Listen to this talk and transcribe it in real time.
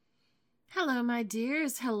Hello, my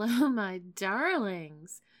dears. Hello, my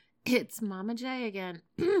darlings. It's Mama J again.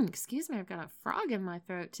 Excuse me, I've got a frog in my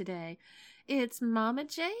throat today. It's Mama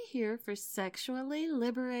J here for Sexually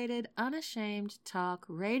Liberated, Unashamed Talk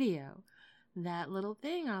Radio. That little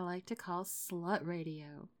thing I like to call slut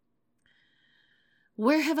radio.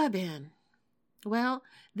 Where have I been? Well,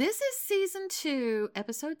 this is season 2,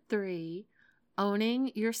 episode 3,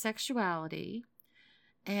 Owning Your Sexuality.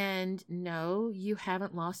 And no, you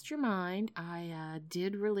haven't lost your mind. I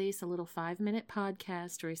did release a little 5-minute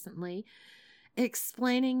podcast recently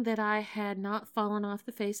explaining that I had not fallen off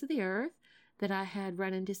the face of the earth, that I had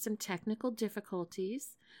run into some technical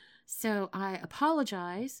difficulties. So I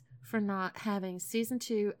apologize for not having season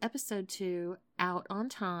 2, episode 2 out on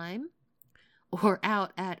time or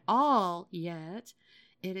out at all yet.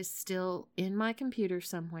 It is still in my computer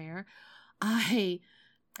somewhere.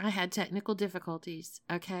 I had technical difficulties,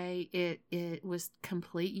 okay? It was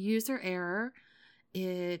complete user error.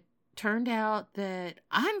 It turned out that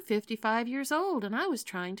I'm 55 years old and I was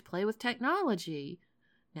trying to play with technology.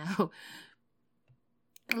 Now,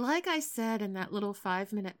 like I said in that little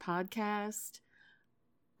 5-minute podcast,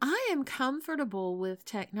 I am comfortable with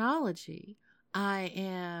technology.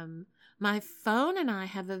 My phone and I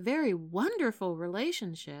have a very wonderful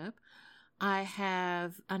relationship. I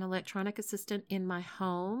have an electronic assistant in my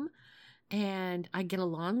home, and I get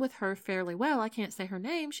along with her fairly well. I can't say her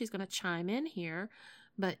name. She's going to chime in here,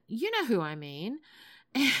 but you know who I mean.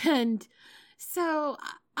 And so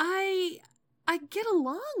I get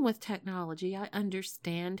along with technology. I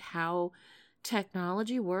understand how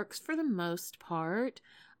technology works for the most part.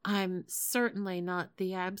 I'm certainly not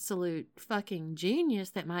the absolute fucking genius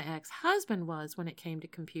that my ex-husband was when it came to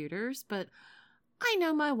computers, but I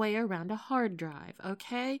know my way around a hard drive,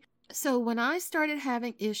 okay? So when I started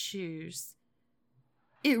having issues,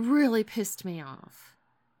 it really pissed me off.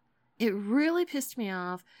 It really pissed me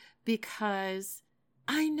off because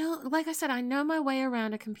I know, like I said, I know my way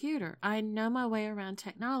around a computer. I know my way around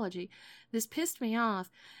technology. This pissed me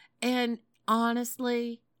off. And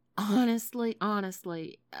honestly,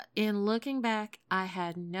 in looking back, I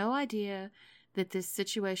had no idea that this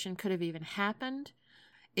situation could have even happened.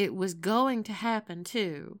 It was going to happen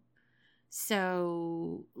too.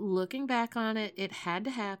 So looking back on it, it had to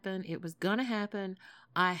happen. It was going to happen.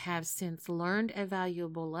 I have since learned a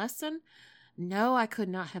valuable lesson. No, I could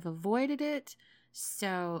not have avoided it.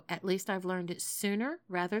 So at least I've learned it sooner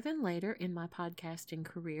rather than later in my podcasting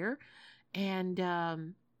career. And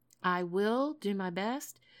I will do my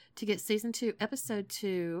best to get season 2, episode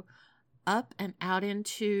 2 up and out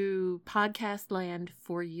into podcast land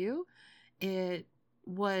for you. It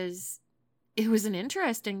was an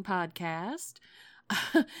interesting podcast.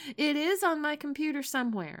 It is on my computer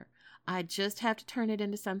somewhere. I just have to turn it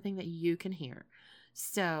into something that you can hear.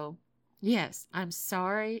 So, yes, I'm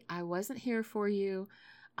sorry I wasn't here for you.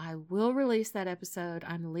 I will release that episode.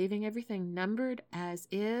 I'm leaving everything numbered as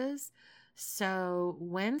is. So,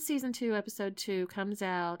 when season 2, episode 2 comes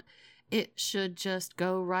out, it should just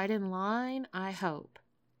go right in line, I hope.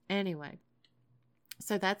 Anyway.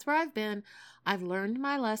 So that's where I've been. I've learned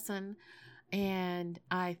my lesson, and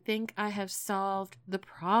I think I have solved the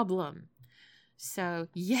problem. So,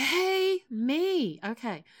 yay me!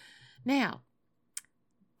 Okay, now,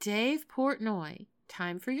 Dave Portnoy,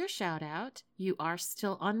 time for your shout out. You are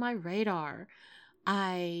still on my radar.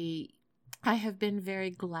 I have been very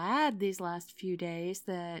glad these last few days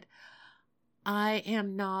that I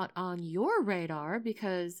am not on your radar,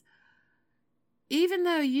 because even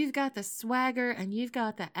though you've got the swagger and you've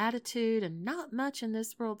got the attitude and not much in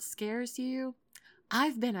this world scares you,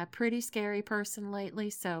 I've been a pretty scary person lately,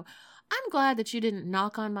 so I'm glad that you didn't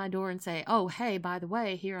knock on my door and say, oh, hey, by the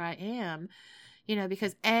way, here I am. You know,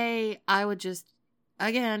 because I would just,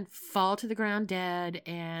 again, fall to the ground dead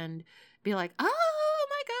and be like, oh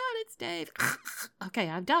my God, it's Dave. Okay,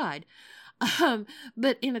 I've died.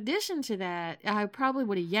 But in addition to that, I probably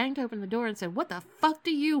would have yanked open the door and said, what the fuck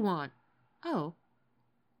do you want? Oh,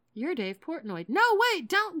 you're Dave Portnoy. No, wait,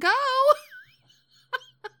 don't go.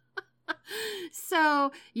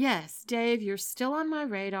 So, yes, Dave, you're still on my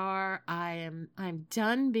radar. I'm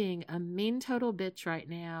done being a mean total bitch right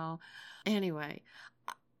now. Anyway,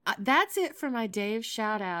 that's it for my Dave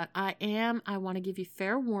shout out. I want to give you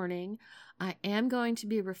fair warning. I am going to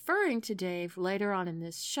be referring to Dave later on in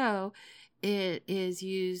this show. It is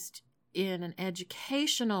used in an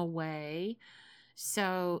educational way.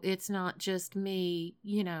 So it's not just me,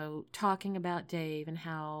 talking about Dave and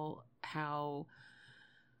how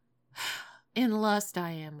in lust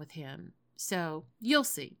I am with him. So you'll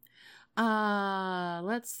see.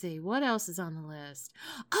 Let's see. What else is on the list?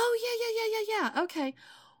 Oh, yeah. Okay.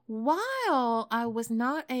 while I was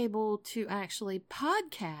not able to actually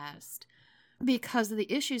podcast because of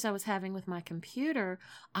the issues I was having with my computer,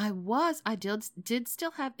 I did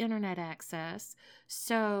still have internet access.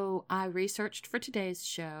 So I researched for today's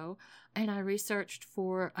show, and I researched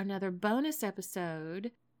for another bonus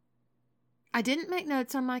episode. I didn't make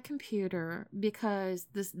notes on my computer because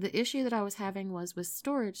the issue that I was having was with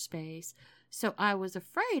storage space. So I was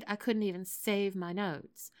afraid I couldn't even save my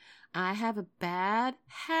notes. I have a bad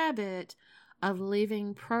habit of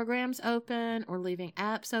leaving programs open or leaving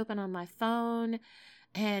apps open on my phone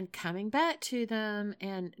and coming back to them.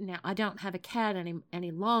 And now I don't have a cat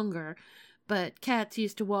any longer, but cats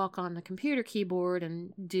used to walk on the computer keyboard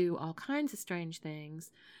and do all kinds of strange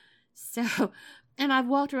things. So, and I've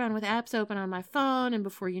walked around with apps open on my phone, and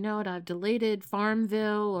before you know it, I've deleted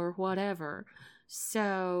Farmville or whatever.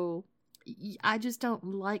 So I just don't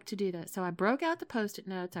like to do that. So I broke out the Post-it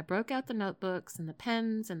notes, I broke out the notebooks and the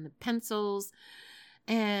pens and the pencils,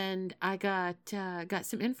 and I got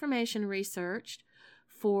some information researched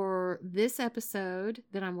for this episode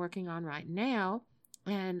that I'm working on right now.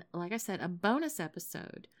 And like I said, a bonus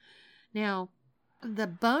episode. Now, the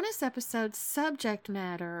bonus episode subject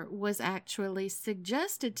matter was actually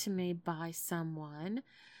suggested to me by someone.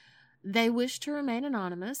 They wish to remain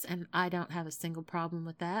anonymous, and I don't have a single problem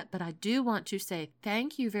with that, but I do want to say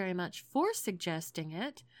thank you very much for suggesting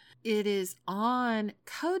it. It is on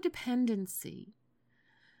codependency.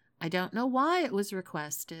 I don't know why it was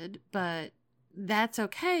requested, but that's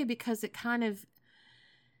okay because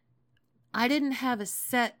I didn't have a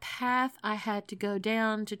set path I had to go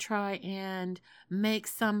down to try and make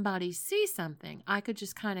somebody see something. I could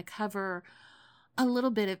just kind of cover a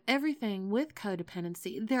little bit of everything with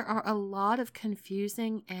codependency. There are a lot of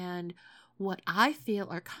confusing and what I feel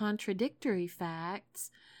are contradictory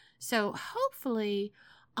facts. So hopefully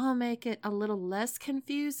I'll make it a little less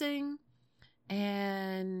confusing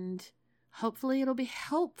and hopefully it'll be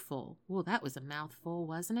helpful. Well, that was a mouthful,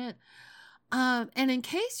 wasn't it? And in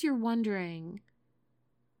case you're wondering,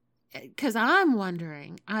 because I'm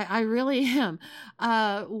wondering, I really am,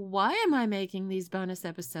 why am I making these bonus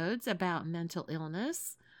episodes about mental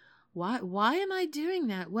illness? Why am I doing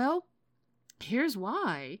that? Well, here's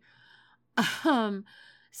why.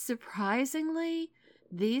 Surprisingly,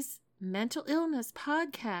 these mental illness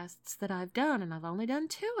podcasts that I've done, and I've only done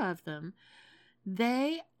 2 of them,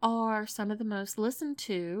 they are some of the most listened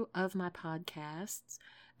to of my podcasts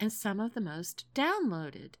and some of the most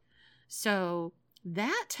downloaded. So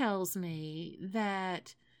that tells me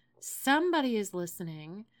that somebody is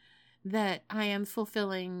listening, that I am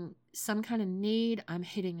fulfilling some kind of need, I'm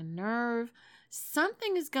hitting a nerve,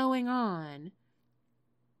 something is going on.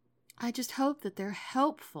 I just hope that they're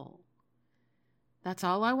helpful. That's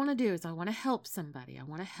all I want to do is I want to help somebody. I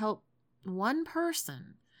want to help one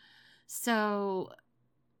person. So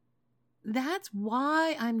that's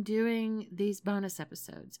why I'm doing these bonus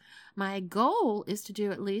episodes. My goal is to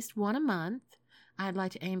do at least 1 a month. I'd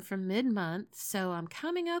like to aim for mid-month, so I'm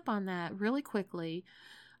coming up on that really quickly.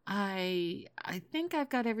 I think I've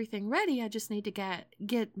got everything ready. I just need to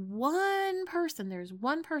get one person. There's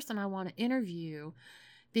one person I want to interview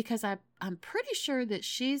because I'm pretty sure that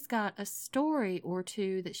she's got a story or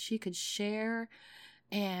 2 that she could share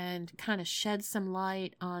and kind of shed some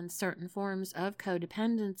light on certain forms of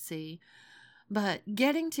codependency. But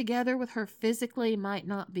getting together with her physically might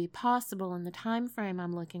not be possible in the time frame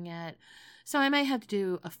I'm looking at. So I may have to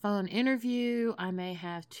do a phone interview. I may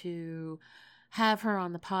have to have her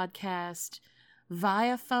on the podcast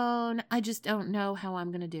via phone. I just don't know how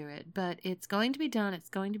I'm going to do it. But it's going to be done. It's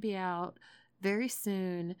going to be out very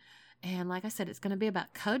soon. And like I said, it's going to be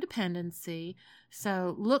about codependency.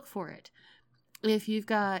 So look for it. If you've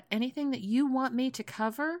got anything that you want me to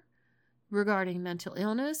cover regarding mental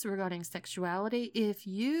illness, regarding sexuality, if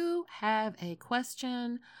you have a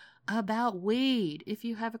question about weed, if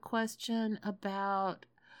you have a question about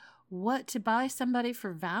what to buy somebody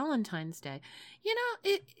for Valentine's Day,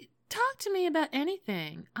 talk to me about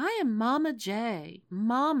anything. I am Mama J.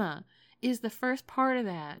 Mama is the first part of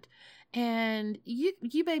that. And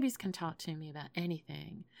you babies can talk to me about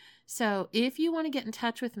anything. So if you want to get in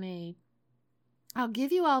touch with me, I'll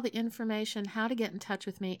give you all the information how to get in touch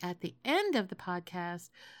with me at the end of the podcast.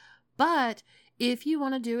 But if you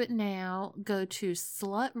want to do it now, go to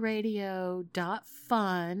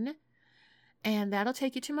slutradio.fun and that'll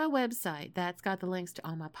take you to my website. That's got the links to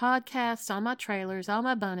all my podcasts, all my trailers, all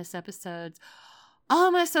my bonus episodes,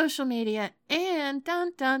 all my social media, and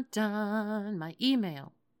my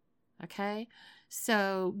email. Okay?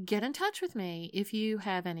 So get in touch with me if you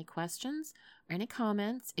have any questions any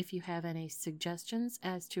comments, if you have any suggestions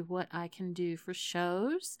as to what I can do for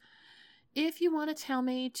shows. If you want to tell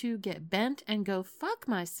me to get bent and go fuck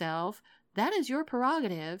myself, that is your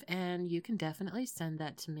prerogative, and you can definitely send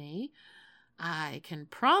that to me. I can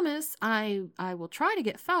promise I will try to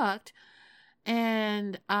get fucked,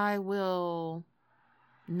 and I will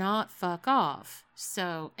not fuck off.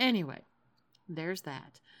 So anyway, there's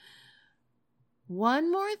that.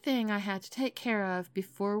 One more thing I had to take care of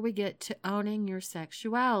before we get to owning your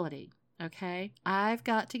sexuality, okay? I've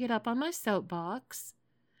got to get up on my soapbox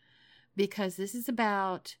because this is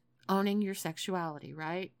about owning your sexuality,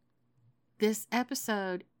 right? This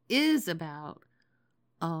episode is about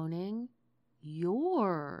owning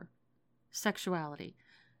your sexuality,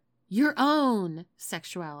 your own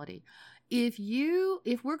sexuality. If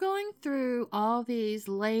we're going through all these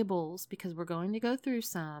labels, because we're going to go through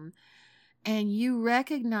some, and you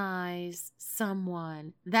recognize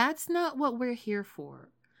someone, that's not what we're here for.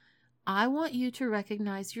 I want you to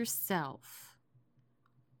recognize yourself.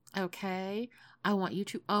 Okay? I want you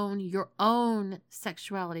to own your own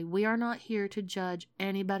sexuality. We are not here to judge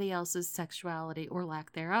anybody else's sexuality or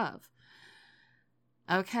lack thereof.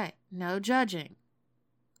 Okay, no judging.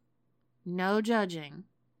 No judging.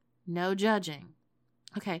 No judging.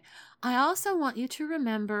 Okay, I also want you to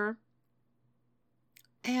remember,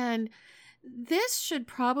 and this should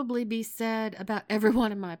probably be said about every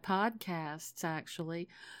one of my podcasts, actually,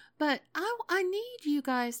 but I need you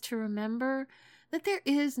guys to remember that there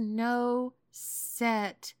is no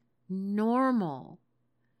set normal.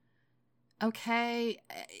 Okay?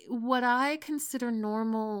 What I consider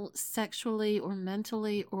normal sexually or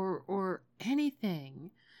mentally or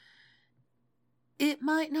anything, it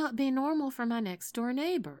might not be normal for my next door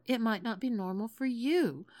neighbor. It might not be normal for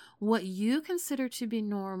you. What you consider to be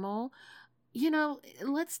normal,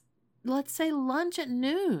 let's say lunch at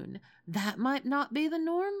noon. That might not be the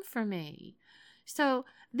norm for me. So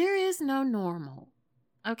there is no normal.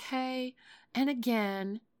 Okay? And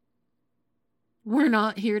again, we're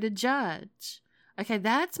not here to judge. Okay,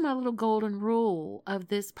 that's my little golden rule of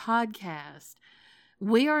this podcast.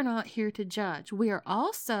 We are not here to judge. We are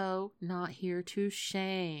also not here to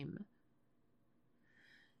shame.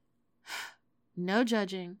 No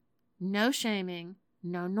judging, no shaming,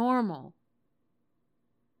 no normal.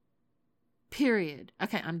 Period.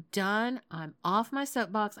 Okay, I'm done. I'm off my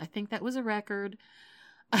soapbox. I think that was a record.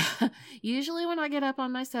 Usually when I get up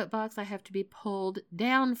on my soapbox, I have to be pulled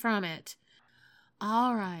down from it.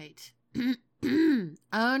 All right.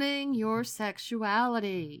 Owning your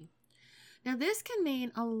sexuality. Now, this can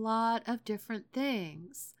mean a lot of different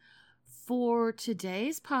things. For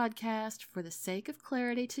today's podcast, for the sake of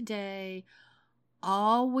clarity today,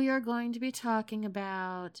 all we are going to be talking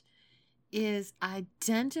about is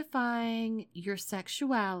identifying your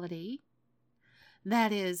sexuality.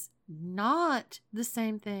 That is not the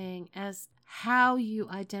same thing as how you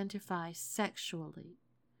identify sexually.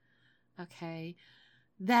 Okay?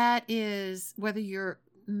 That is whether you're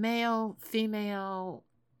male, female,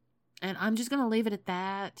 and I'm just going to leave it at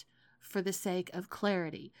that for the sake of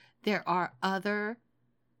clarity. There are other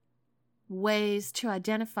ways to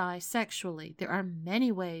identify sexually. There are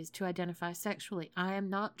many ways to identify sexually. I am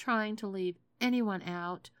not trying to leave anyone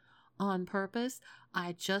out on purpose.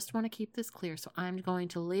 I just want to keep this clear. So I'm going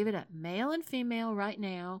to leave it at male and female right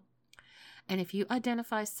now. And if you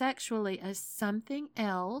identify sexually as something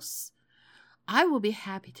else, I will be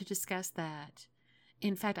happy to discuss that.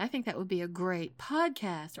 In fact, I think that would be a great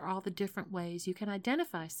podcast, or all the different ways you can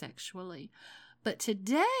identify sexually. But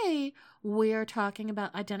today, we are talking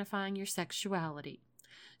about identifying your sexuality.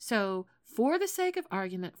 So, for the sake of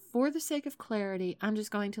argument, for the sake of clarity, I'm just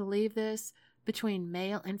going to leave this between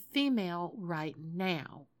male and female right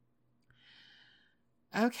now.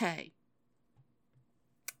 Okay.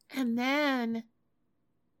 And then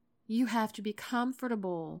you have to be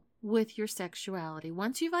comfortable with your sexuality.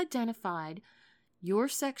 Once you've identified your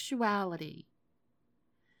sexuality,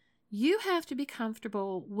 you have to be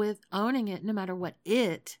comfortable with owning it no matter what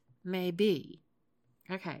it may be.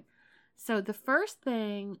 Okay, so the first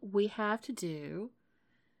thing we have to do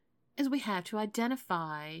is we have to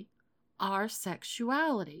identify our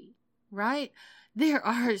sexuality, right? There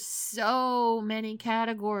are so many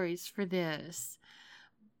categories for this.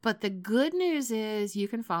 But the good news is you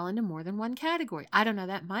can fall into more than one category. I don't know,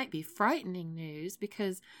 that might be frightening news,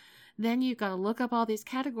 because then you've got to look up all these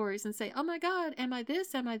categories and say, oh my God, am I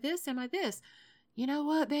this? Am I this? Am I this? You know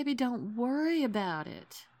what, baby? Don't worry about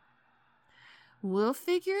it. We'll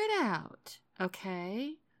figure it out,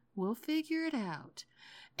 okay? We'll figure it out.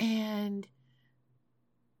 And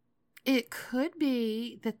It could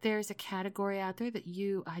be that there's a category out there that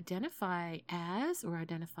you identify as or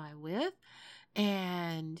identify with,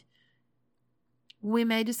 and we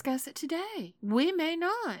may discuss it today. We may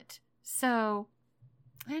not. So,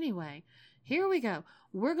 anyway, here we go.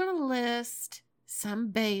 We're going to list some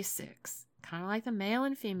basics, kind of like the male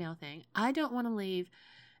and female thing. I don't want to leave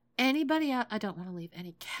anybody out. I don't want to leave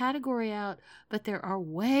any category out, but there are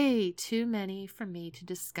way too many for me to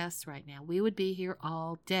discuss right now. We would be here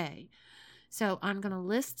all day. So I'm going to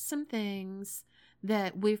list some things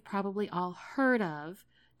that we've probably all heard of,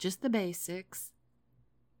 just the basics.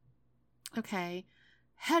 Okay,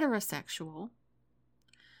 heterosexual.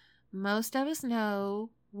 Most of us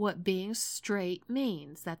know what being straight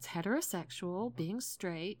means. That's heterosexual, being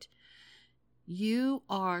straight. You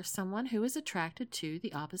are someone who is attracted to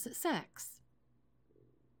the opposite sex.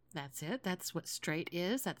 That's it. That's what straight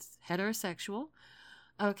is. That's heterosexual.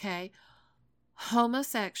 Okay.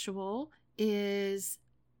 Homosexual is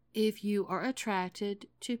if you are attracted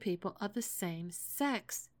to people of the same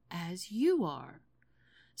sex as you are.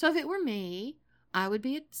 So if it were me, I would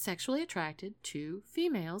be sexually attracted to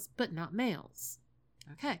females, but not males.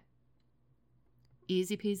 Okay.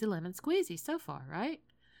 Easy peasy lemon squeezy so far, right?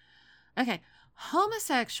 Okay.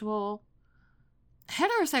 Homosexual,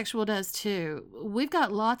 heterosexual does too. We've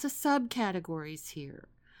got lots of subcategories here.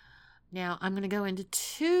 Now, I'm going to go into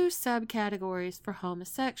 2 subcategories for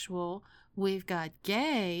homosexual. We've got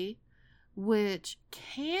gay, which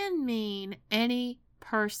can mean any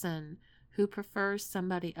person who prefers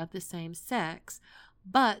somebody of the same sex,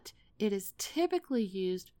 but it is typically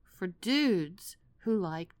used for dudes who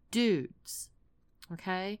like dudes.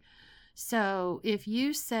 Okay? So if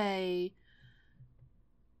you say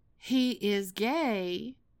he is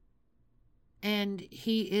gay and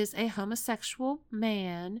he is a homosexual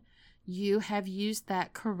man, you have used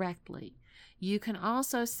that correctly. You can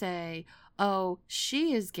also say, oh,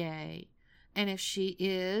 she is gay, and if she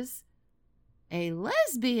is a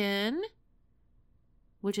lesbian,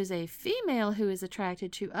 which is a female who is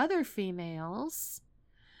attracted to other females,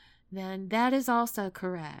 then that is also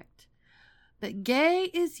correct. But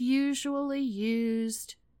gay is usually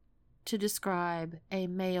used to describe a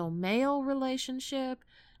male-male relationship.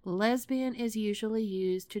 Lesbian is usually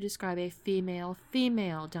used to describe a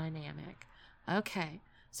female-female dynamic. Okay,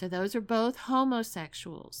 so those are both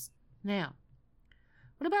homosexuals. Now,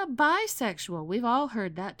 what about bisexual? We've all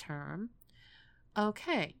heard that term.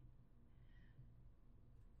 Okay.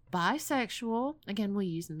 Bisexual, again, we'll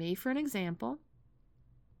use me for an example.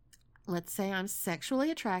 Let's say I'm sexually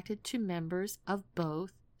attracted to members of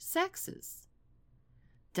both sexes.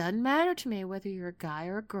 Doesn't matter to me whether you're a guy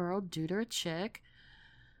or a girl, dude or a chick.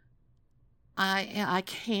 I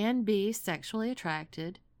can be sexually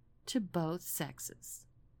attracted to both sexes.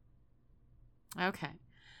 Okay.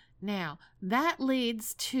 Now, that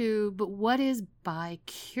leads to, but what is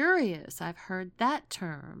bi-curious? I've heard that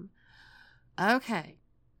term. Okay.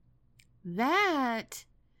 That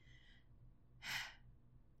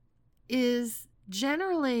is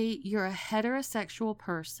generally you're a heterosexual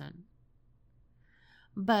person,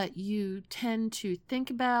 but you tend to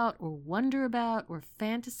think about or wonder about or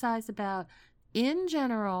fantasize about, in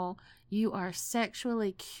general, you are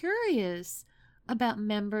sexually curious about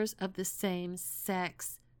members of the same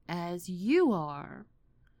sex as you are,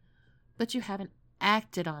 but you haven't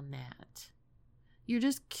acted on that. You're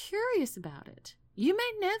just curious about it. You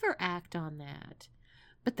may never act on that,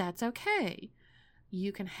 but that's okay.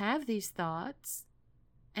 You can have these thoughts,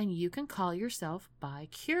 and you can call yourself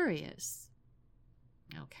bi-curious.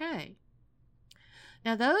 Okay.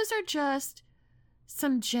 Now, those are just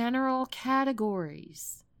some general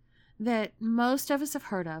categories that most of us have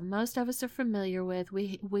heard of, most of us are familiar with.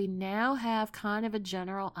 We now have kind of a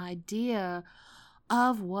general idea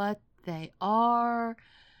of what they are,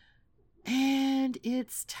 and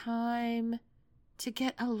it's time to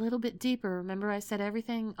get a little bit deeper. Remember I said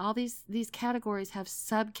everything, all these categories have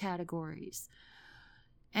subcategories.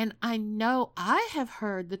 And I know I have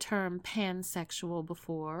heard the term pansexual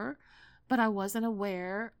before, but I wasn't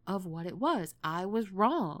aware of what it was. I was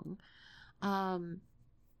wrong.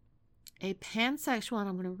 A pansexual, and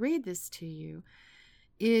I'm going to read this to you,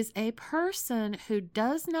 is a person who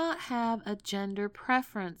does not have a gender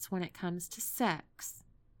preference when it comes to sex.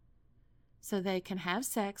 So they can have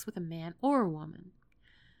sex with a man or a woman.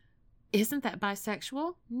 Isn't that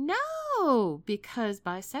bisexual? No, because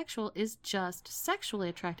bisexual is just sexually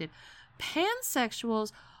attracted.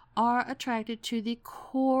 Pansexuals are attracted to the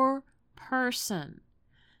core person.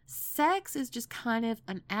 Sex is just kind of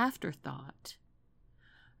an afterthought.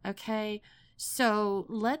 Okay, so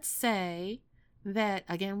let's say that,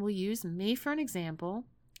 again, we'll use me for an example.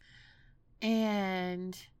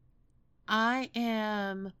 And I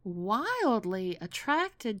am wildly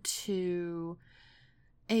attracted to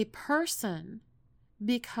a person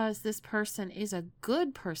because this person is a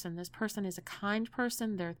good person. This person is a kind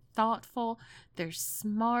person. They're thoughtful. They're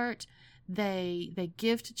smart. They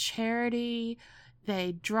give to charity.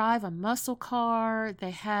 They drive a muscle car.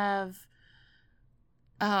 They have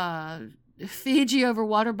Fiji over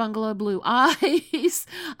water bungalow blue eyes.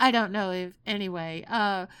 I don't know if anyway.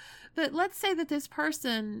 But let's say that this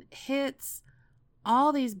person hits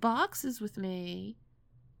all these boxes with me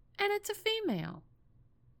and it's a female.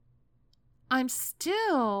 I'm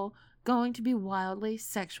still going to be wildly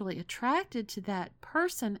sexually attracted to that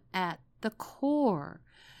person at the core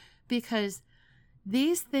because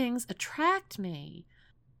these things attract me.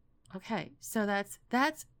 Okay, so that's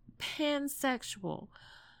pansexual.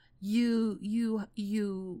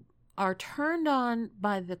 You are turned on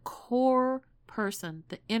by the core person,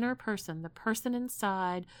 the inner person, the person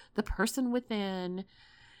inside, the person within.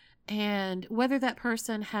 And whether that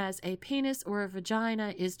person has a penis or a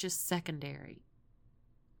vagina is just secondary.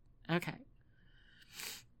 Okay.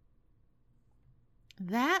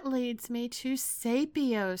 That leads me to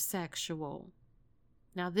sapiosexual.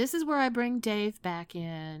 Now, this is where I bring Dave back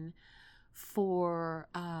in for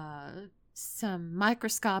some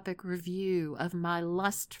microscopic review of my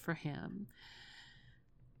lust for him.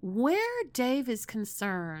 Where Dave is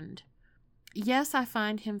concerned, yes, I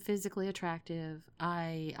find him physically attractive.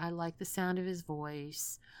 I like the sound of his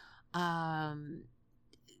voice. There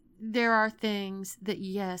are things that,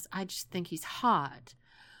 yes, I just think he's hot.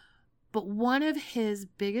 But one of his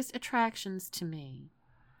biggest attractions to me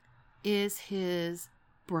is his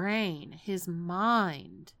brain, his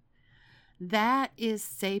mind. That is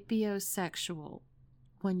sapiosexual,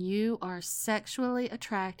 when you are sexually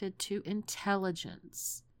attracted to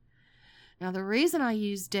intelligence. Now, the reason I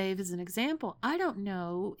use Dave as an example, I don't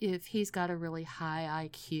know if he's got a really high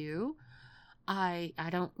IQ. I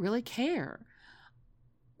don't really care.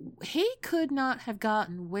 He could not have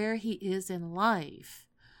gotten where he is in life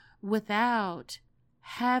without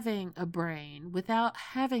having a brain, without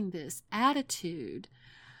having this attitude.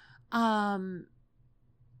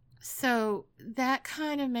 So that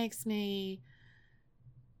kind of makes me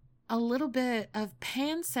a little bit of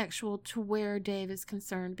pansexual to where Dave is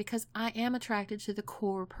concerned, because I am attracted to the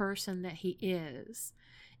core person that he is.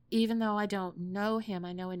 Even though I don't know him,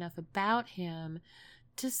 I know enough about him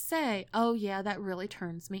to say, oh yeah, that really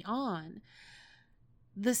turns me on.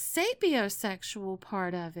 The sapiosexual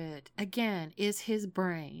part of it, again, is his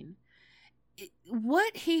brain.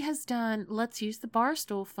 What he has done, let's use the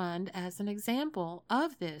Barstool Fund as an example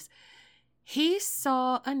of this. He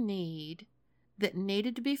saw a need that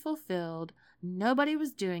needed to be fulfilled. Nobody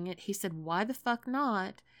was doing it. He said, why the fuck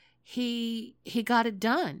not? He got it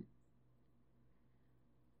done.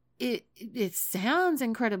 It sounds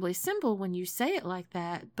incredibly simple when you say it like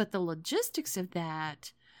that, but the logistics of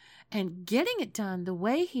that and getting it done the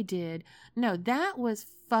way he did, no, that was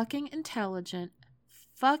fucking intelligent,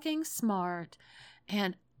 fucking smart,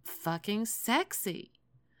 and fucking sexy.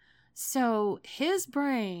 So his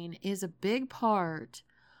brain is a big part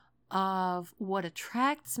of what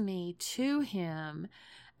attracts me to him.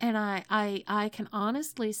 And I can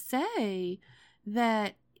honestly say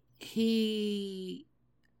that he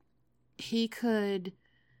could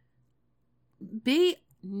be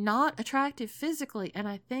not attractive physically, and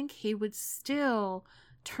I think he would still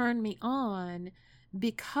turn me on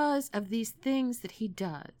because of these things that he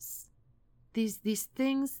does. These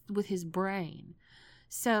things with his brain.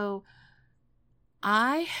 So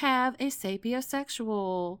I have a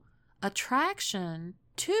sapiosexual attraction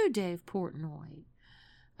to Dave Portnoy.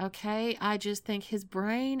 Okay? I just think his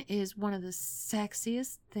brain is one of the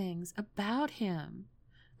sexiest things about him.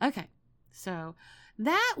 Okay. So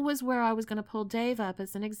that was where I was going to pull Dave up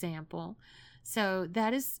as an example. So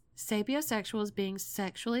that is sapiosexual, as being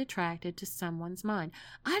sexually attracted to someone's mind.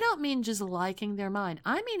 I don't mean just liking their mind.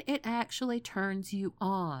 I mean it actually turns you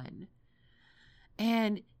on.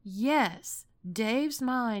 And yes, Dave's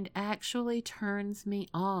mind actually turns me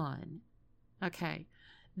on. Okay.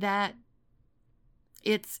 That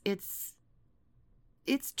it's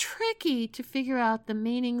tricky to figure out the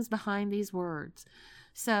meanings behind these words.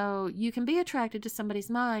 So you can be attracted to somebody's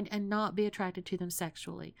mind and not be attracted to them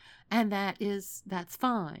sexually. And that's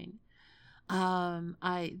fine.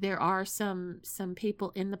 There are some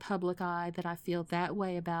people in the public eye that I feel that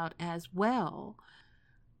way about as well.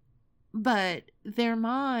 But their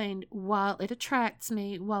mind, while it attracts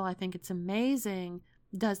me, while I think it's amazing,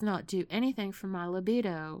 does not do anything for my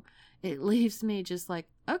libido. It leaves me just like,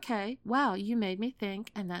 okay, wow, you made me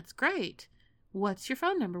think, and that's great. what's your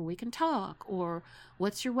phone number? We can talk. Or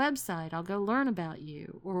what's your website? I'll go learn about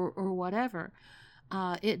you, or whatever.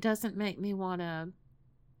 It doesn't make me want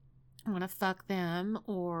to fuck them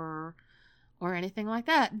or anything like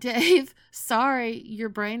that. Dave, sorry, your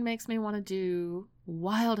brain makes me want to do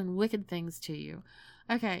wild and wicked things to you.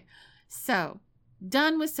 Okay, so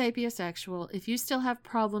done with sapiosexual. If you still have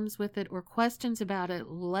problems with it or questions about it,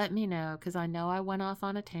 let me know, because I know I went off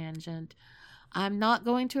on a tangent. I'm not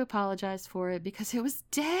going to apologize for it because it was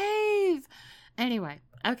Dave. Anyway,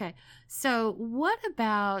 okay, so what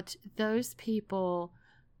about those people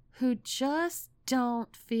who just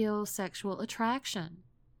don't feel sexual attraction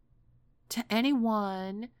to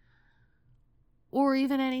anyone or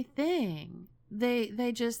even anything?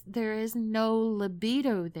 They just, there is no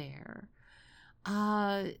libido there.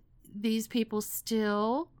 These people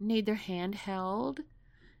still need their hand held.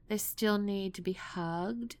 They still need to be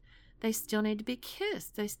hugged. They still need to be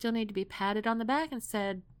kissed. They still need to be patted on the back and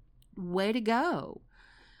said, way to go.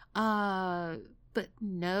 But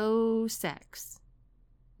no sex.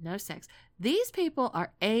 No sex. These people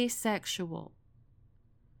are asexual.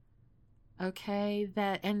 Okay,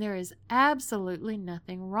 and there is absolutely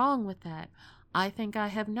nothing wrong with that. I think I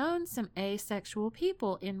have known some asexual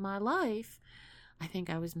people in my life. I think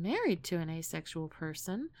I was married to an asexual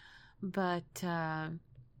person, but,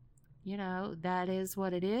 that is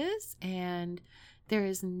what it is, and there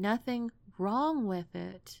is nothing wrong with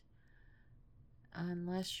it.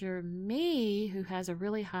 Unless you're me, who has a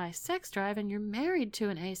really high sex drive, and you're married to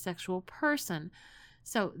an asexual person.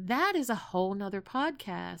 So that is a whole nother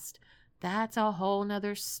podcast. That's a whole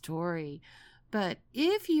nother story. But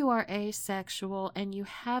if you are asexual and you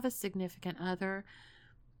have a significant other,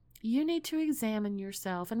 you need to examine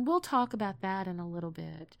yourself. And we'll talk about that in a little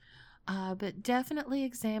bit. But definitely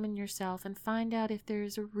examine yourself and find out if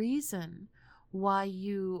there's a reason why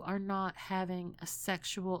you are not having a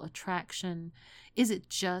sexual attraction. Is it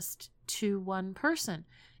just to one person?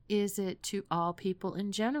 Is it to all people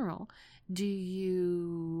in general? Do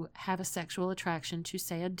you have a sexual attraction to,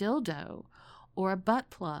 say, a dildo or a butt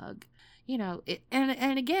plug?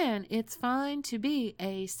 And again, it's fine to be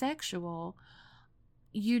asexual.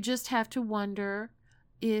 You just have to wonder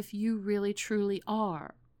if you really truly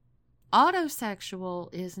are.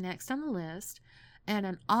 Autosexual is next on the list. And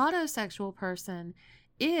an autosexual person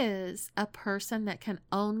is a person that can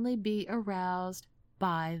only be aroused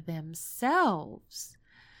by themselves.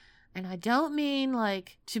 And I don't mean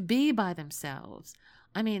like to be by themselves.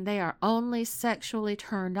 I mean, they are only sexually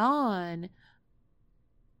turned on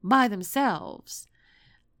by themselves.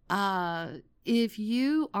 If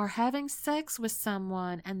you are having sex with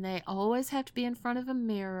someone and they always have to be in front of a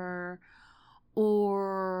mirror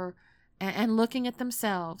and looking at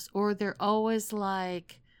themselves, or they're always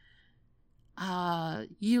like,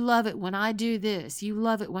 you love it when I do this, you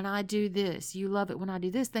love it when I do this, you love it when I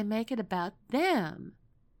do this, they make it about them.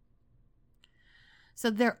 So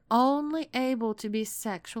they're only able to be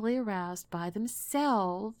sexually aroused by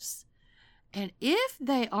themselves. And if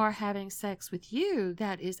they are having sex with you,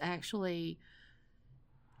 that is actually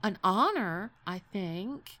an honor, I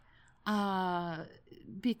think,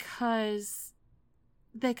 because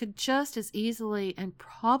they could just as easily and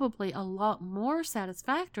probably a lot more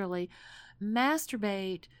satisfactorily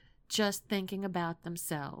masturbate just thinking about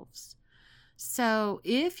themselves. So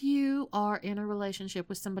if you are in a relationship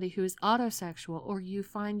with somebody who is autosexual, or you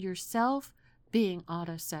find yourself being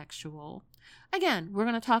autosexual, again, we're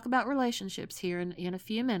going to talk about relationships here in a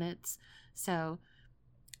few minutes. So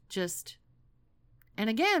and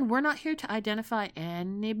again, we're not here to identify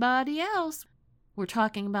anybody else. We're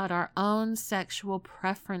talking about our own sexual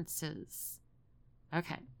preferences.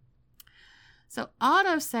 Okay. So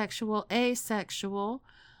autosexual, asexual.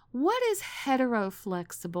 What is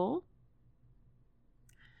heteroflexible?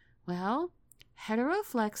 Well,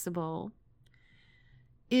 heteroflexible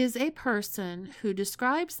is a person who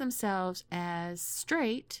describes themselves as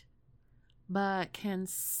straight, but can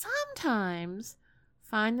sometimes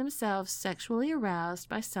find themselves sexually aroused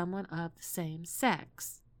by someone of the same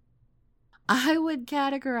sex. I would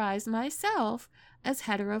categorize myself as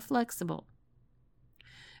heteroflexible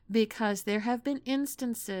because there have been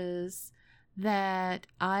instances that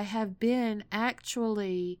I have been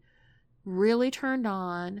actually really turned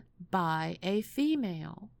on by a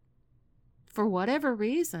female for whatever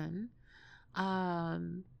reason.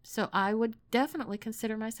 So I would definitely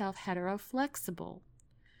consider myself heteroflexible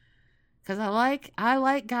because I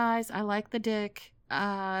like guys. I like the dick.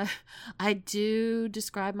 I do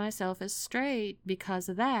describe myself as straight because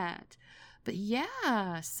of that. But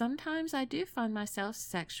yeah, sometimes I do find myself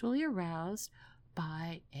sexually aroused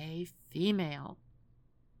by a female.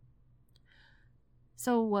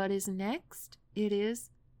 So what is next? It is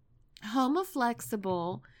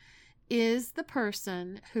homoflexible is the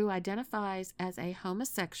person who identifies as a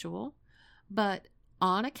homosexual, but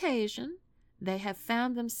on occasion they have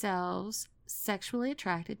found themselves sexually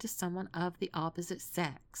attracted to someone of the opposite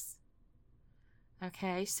sex.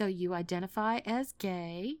 Okay, so you identify as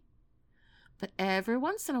gay, but every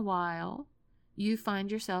once in a while you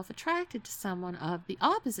find yourself attracted to someone of the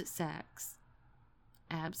opposite sex.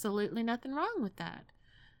 Absolutely nothing wrong with that.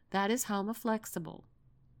 That is homoflexible.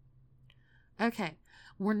 Okay,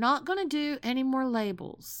 we're not going to do any more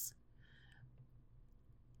labels.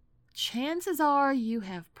 Chances are you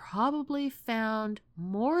have probably found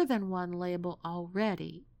more than one label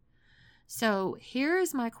already. So here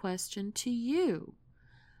is my question to you.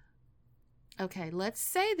 Okay, let's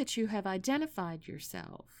say that you have identified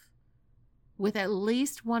yourself with at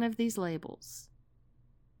least one of these labels.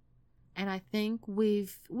 And I think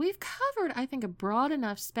we've covered, a broad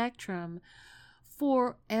enough spectrum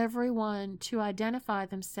for everyone to identify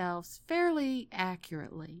themselves fairly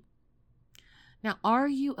accurately. Now, are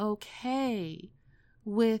you okay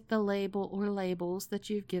with the label or labels that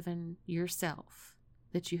you've given yourself,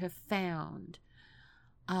 that you have found?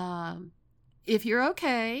 If you're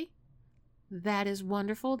okay, that is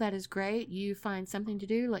wonderful. That is great. You find something to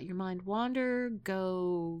do, let your mind wander,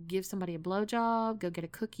 go give somebody a blowjob, go get a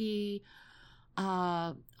cookie.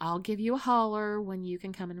 I'll give you a holler when you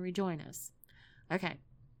can come and rejoin us. Okay.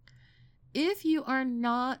 If you are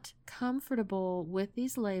not comfortable with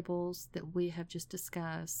these labels that we have just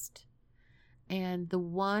discussed, and the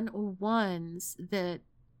one or ones that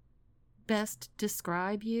best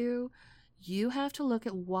describe you, you have to look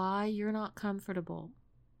at why you're not comfortable.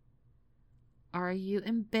 Are you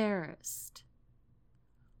embarrassed?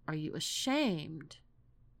 Are you ashamed?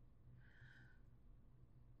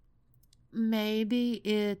 Maybe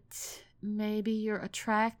you're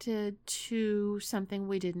attracted to something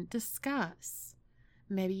we didn't discuss.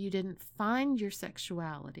 Maybe you didn't find your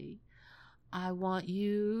sexuality. I want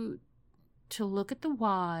you to look at the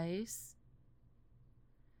whys,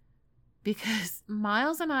 because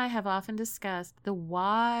Miles and I have often discussed the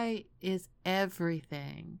why is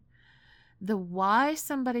everything. The why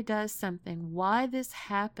somebody does something, why this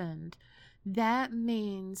happened, that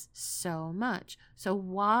means so much. So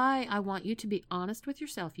why I want you to be honest with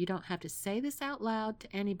yourself. You don't have to say this out loud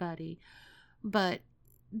to anybody, but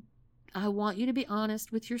I want you to be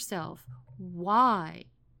honest with yourself. Why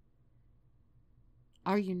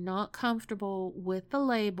are you not comfortable with the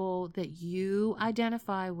label that you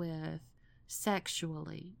identify with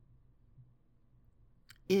sexually?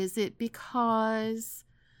 Is it because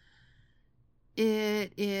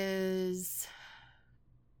it is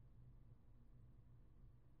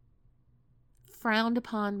frowned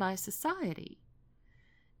upon by society?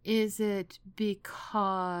 Is it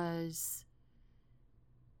because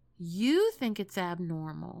you think it's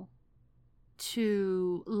abnormal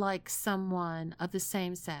to like someone of the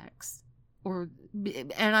same sex?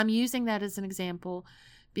 And I'm using that as an example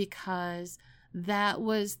because that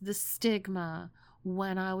was the stigma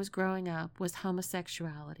when I was growing up, was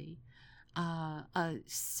homosexuality.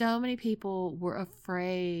 So many people were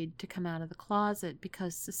afraid to come out of the closet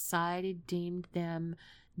because society deemed them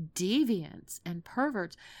deviants and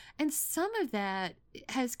perverts. And some of that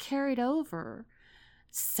has carried over,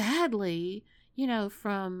 sadly,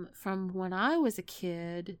 from when I was a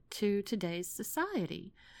kid to today's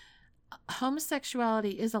society.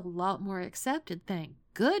 Homosexuality is a lot more accepted, thank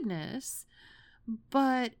goodness,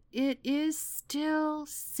 but it is still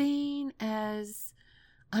seen as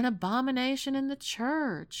an abomination in the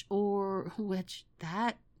church, or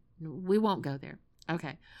we won't go there.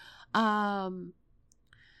 Okay. But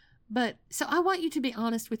so I want you to be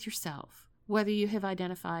honest with yourself, whether you have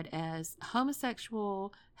identified as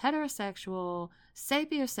homosexual, heterosexual,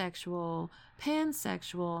 sapiosexual,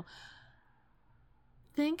 pansexual.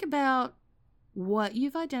 Think about what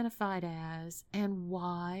you've identified as and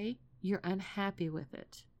why you're unhappy with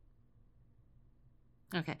it.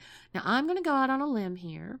 Okay, now I'm going to go out on a limb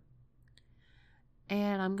here,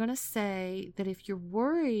 and I'm going to say that if you're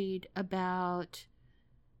worried about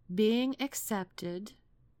being accepted,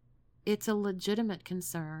 it's a legitimate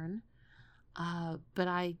concern, but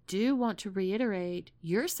I do want to reiterate,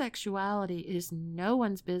 your sexuality is no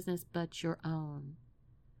one's business but your own.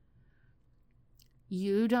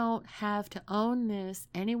 You don't have to own this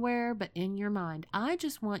anywhere but in your mind. I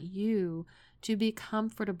just want you to be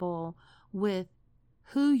comfortable with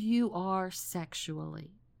who you are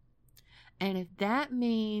sexually. And if that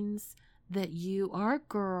means that you are a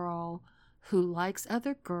girl who likes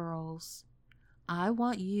other girls, I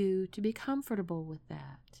want you to be comfortable with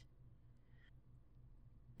that.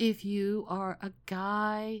 If you are a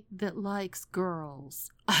guy that likes girls,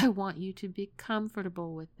 I want you to be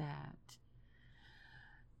comfortable with that.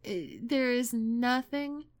 There is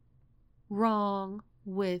nothing wrong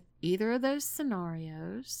with either of those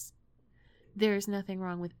scenarios. There's nothing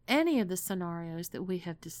wrong with any of the scenarios that we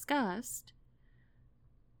have discussed.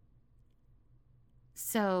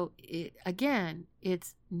 So, again,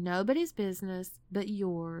 it's nobody's business but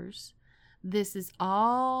yours. This is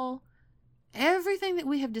all, everything that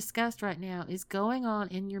we have discussed right now is going on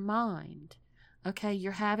in your mind. Okay,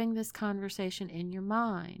 you're having this conversation in your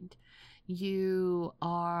mind. You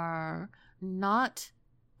are not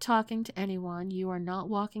talking to anyone. You are not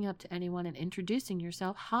walking up to anyone and introducing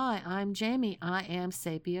yourself. Hi, I'm Jamie. I am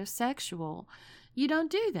sapiosexual. You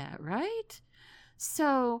don't do that, right?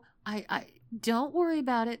 So I don't worry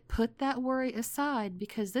about it. Put that worry aside,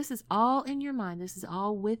 because this is all in your mind. This is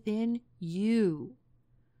all within you.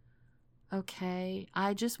 Okay?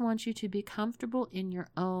 I just want you to be comfortable in your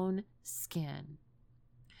own skin.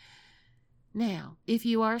 Now, if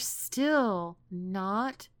you are still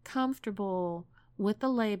not comfortable with the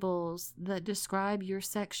labels that describe your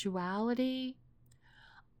sexuality,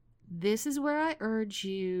 this is where I urge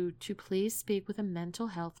you to please speak with a mental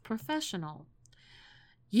health professional.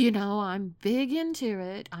 You know, I'm big into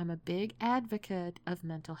it. I'm a big advocate of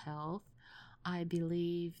mental health. I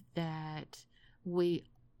believe that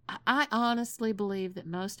I honestly believe that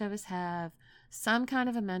most of us have some kind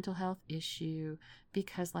of a mental health issue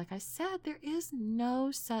because, like I said, there is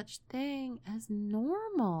no such thing as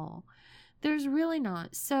normal. There's really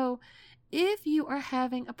not. So if you are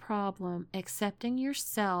having a problem accepting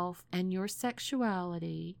yourself and your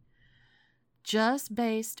sexuality just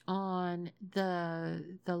based on the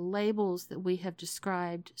labels that we have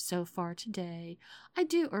described so far today, I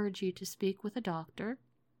do urge you to speak with a doctor.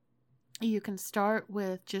 You can start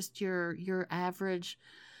with just your average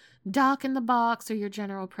doc in the box or your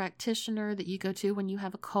general practitioner that you go to when you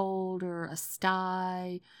have a cold or a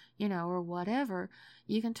sty, or whatever.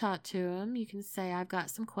 You can talk to them. You can say, I've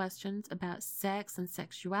got some questions about sex and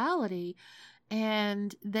sexuality,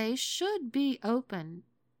 and they should be open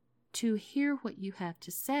to hear what you have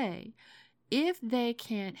to say. If they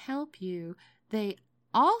can't help you, they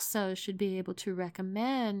also should be able to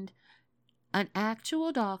recommend an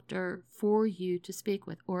actual doctor for you to speak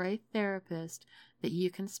with, or a therapist that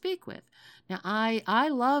you can speak with. Now, I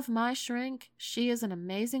love my shrink. She is an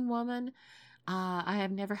amazing woman. I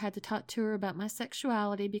have never had to talk to her about my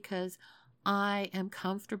sexuality because I am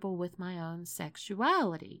comfortable with my own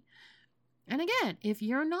sexuality. And again, if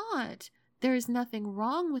you're not, there is nothing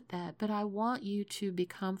wrong with that, but I want you to be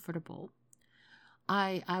comfortable.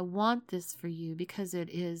 I want this for you because it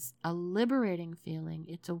is a liberating feeling.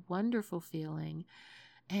 It's a wonderful feeling.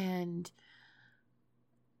 And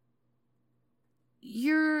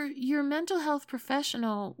your mental health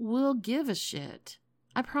professional will give a shit.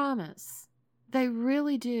 I promise. They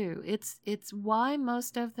really do. It's why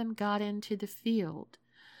most of them got into the field.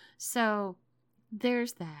 So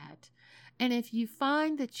there's that. And if you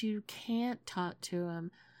find that you can't talk to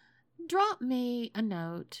them, drop me a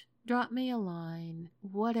note, drop me a line,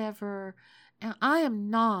 whatever. And I am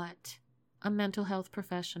not a mental health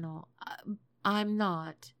professional. I'm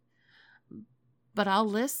not. But I'll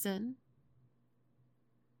listen.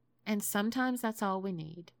 And sometimes that's all we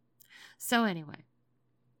need. So anyway,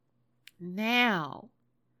 now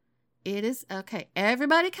it is okay.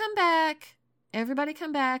 Everybody come back. Everybody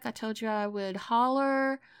come back. I told you I would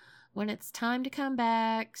holler when it's time to come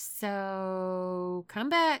back. So come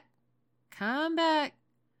back. Come back.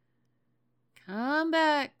 Come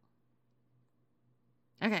back.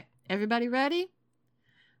 Okay, everybody ready?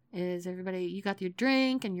 Is everybody, you got your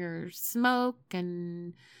drink and your smoke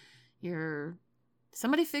and your,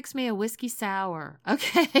 somebody fix me a whiskey sour.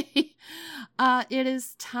 Okay. It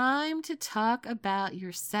is time to talk about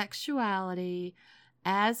your sexuality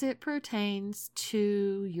as it pertains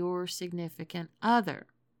to your significant other.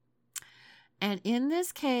 And in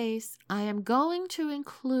this case, I am going to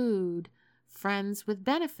include friends with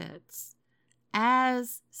benefits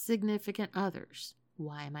as significant others.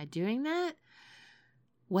 Why am I doing that?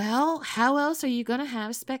 Well, how else are you going to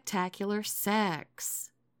have spectacular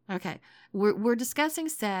sex? Okay, we're discussing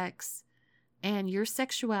sex and your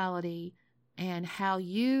sexuality and how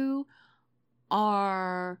you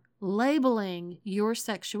are labeling your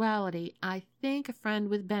sexuality. I think a friend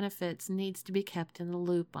with benefits needs to be kept in the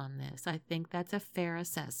loop on this. I think that's a fair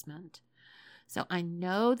assessment. So I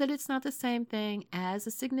know that it's not the same thing as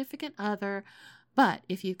a significant other, but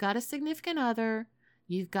if you've got a significant other,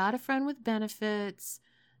 you've got a friend with benefits,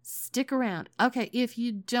 stick around. Okay, if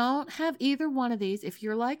you don't have either one of these, if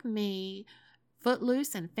you're like me,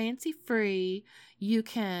 footloose and fancy free, you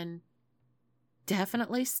can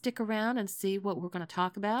definitely stick around and see what we're going to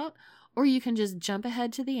talk about, or you can just jump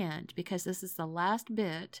ahead to the end because this is the last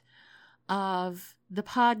bit of the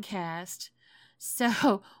podcast.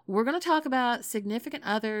 So we're going to talk about significant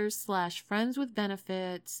others / friends with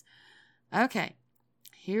benefits. Okay,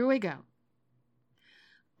 here we go.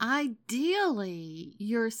 Ideally,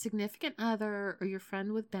 your significant other or your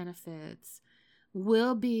friend with benefits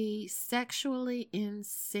will be sexually in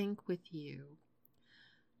sync with you.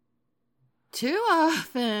 Too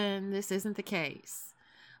often, this isn't the case.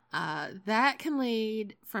 That can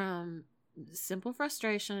lead from simple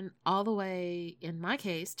frustration all the way, in my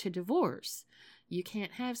case, to divorce. You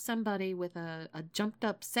can't have somebody with a jumped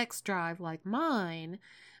up sex drive like mine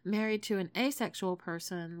married to an asexual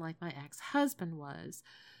person like my ex-husband was.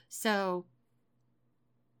 So,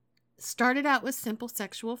 started out with simple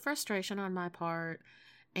sexual frustration on my part,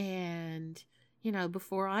 and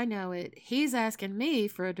before I know it, he's asking me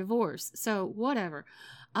for a divorce. So whatever.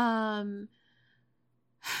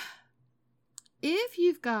 If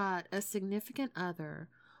you've got a significant other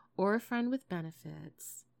or a friend with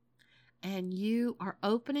benefits and you are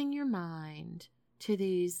opening your mind to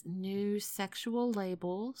these new sexual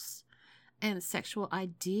labels and sexual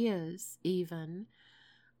ideas even,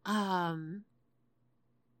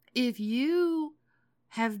 if you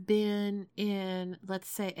have been in, let's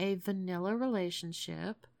say, a vanilla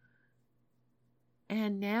relationship,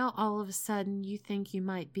 and now all of a sudden you think you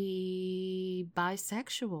might be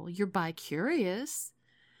bisexual, you're bi-curious,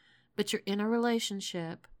 but you're in a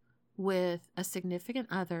relationship with a significant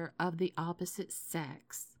other of the opposite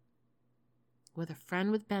sex, with a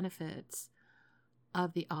friend with benefits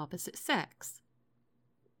of the opposite sex,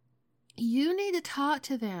 you need to talk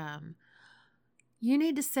to them. You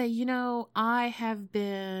need to say, I have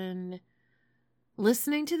been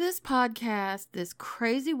listening to this podcast. This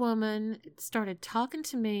crazy woman started talking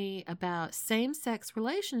to me about same-sex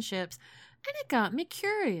relationships, and it got me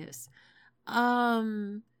curious.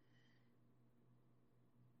 And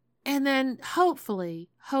then hopefully,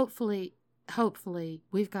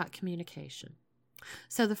 we've got communication.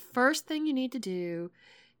 So the first thing you need to do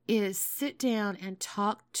is sit down and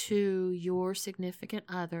talk to your significant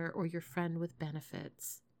other or your friend with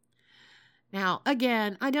benefits. Now,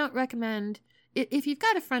 again, I don't recommend, if you've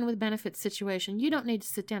got a friend with benefits situation, you don't need to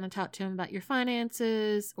sit down and talk to him about your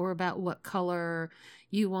finances or about what color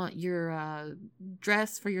you want your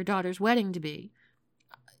dress for your daughter's wedding to be.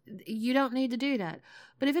 You don't need to do that.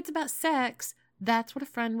 But if it's about sex, that's what a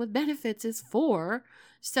friend with benefits is for.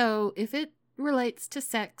 So if it relates to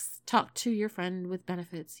sex, talk to your friend with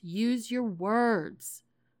benefits. Use your words,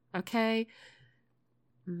 okay?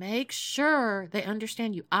 Make sure they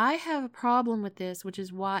understand you. I have a problem with this, which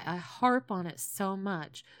is why I harp on it so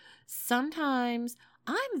much. Sometimes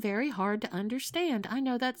I'm very hard to understand. I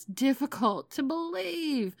know that's difficult to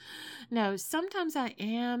believe. No, sometimes I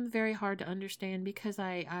am very hard to understand because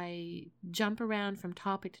I jump around from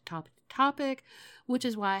topic to topic to topic, which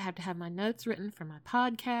is why I have to have my notes written for my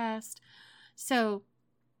podcast. So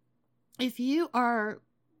if you are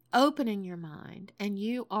opening your mind and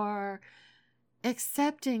you are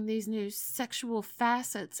accepting these new sexual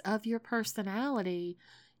facets of your personality,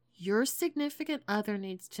 your significant other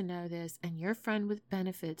needs to know this, and your friend with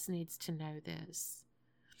benefits needs to know this.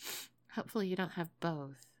 Hopefully you don't have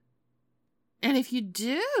both. And if you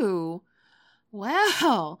do,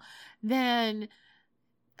 well, then,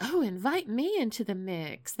 invite me into the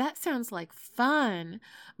mix. That sounds like fun.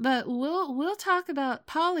 But we'll talk about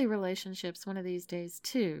poly relationships one of these days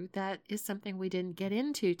too. That is something we didn't get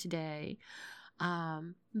into today.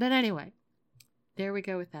 But anyway, there we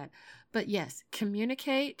go with that. But yes,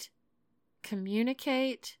 communicate.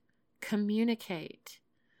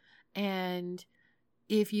 And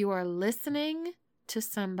if you are listening to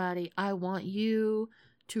somebody, I want you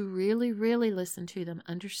to really, really listen to them.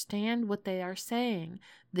 Understand what they are saying.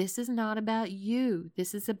 This is not about you.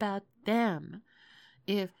 This is about them.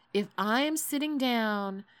 If I am sitting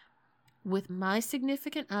down with my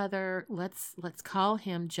significant other, let's call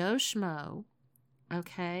him Joe Schmo,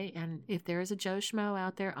 okay? And if there is a Joe Schmo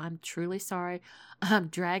out there, I'm truly sorry. I'm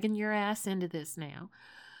dragging your ass into this now.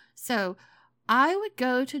 So I would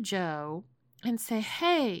go to Joe and say,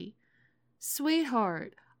 hey,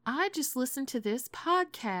 sweetheart, I just listened to this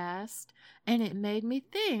podcast and it made me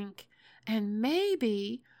think, and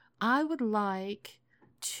maybe I would like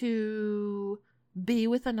to be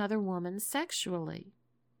with another woman sexually.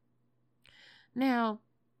 Now,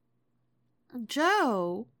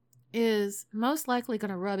 Joe is most likely going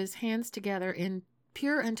to rub his hands together in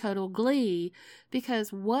pure and total glee,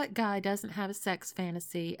 because what guy doesn't have a sex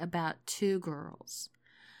fantasy about two girls?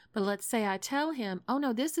 But let's say I tell him, oh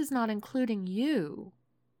no, this is not including you.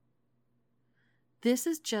 This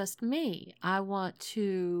is just me. I want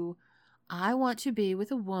to be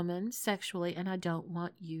with a woman sexually, and I don't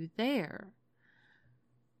want you there.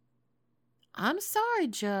 I'm sorry,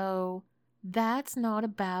 Joe. That's not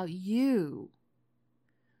about you.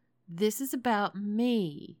 This is about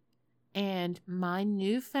me and my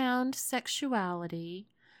newfound sexuality,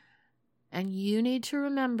 and you need to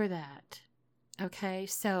remember that. Okay,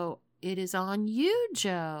 so it is on you,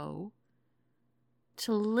 Joe,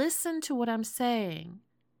 to listen to what I'm saying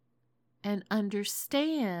and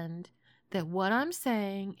understand that what I'm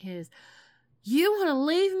saying is, you want to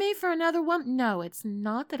leave me for another woman? No, it's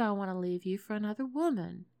not that I want to leave you for another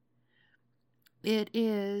woman. It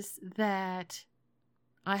is that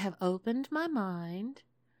I have opened my mind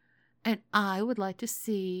and I would like to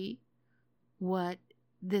see what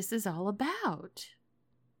this is all about.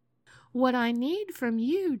 What I need from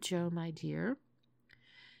you, Joe, my dear,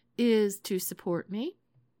 is to support me,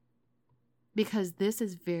 because this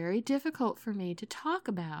is very difficult for me to talk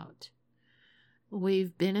about.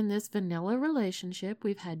 We've been in this vanilla relationship.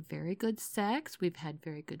 We've had very good sex. We've had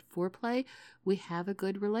very good foreplay. We have a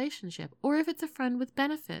good relationship. Or if it's a friend with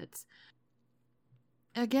benefits,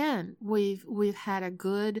 again, we've had a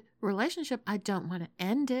good relationship. I don't want to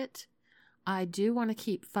end it. I do want to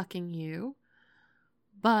keep fucking you.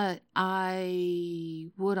 But I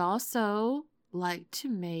would also like to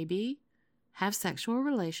maybe have sexual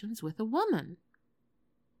relations with a woman.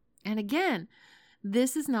 And again,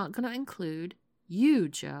 this is not going to include you,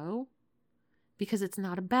 Joe, because it's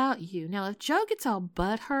not about you. Now, if Joe gets all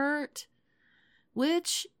butthurt,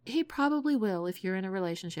 which he probably will if you're in a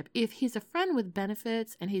relationship, if he's a friend with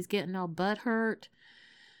benefits and he's getting all butthurt,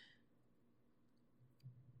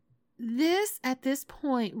 this, at this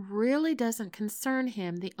point, really doesn't concern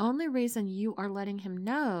him. The only reason you are letting him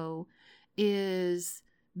know is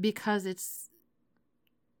because it's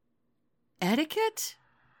etiquette,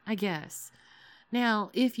 I guess. Now,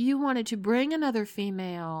 if you wanted to bring another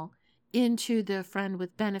female into the friend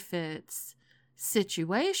with benefits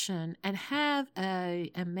situation and have a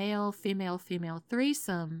male, female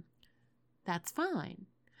threesome, that's fine.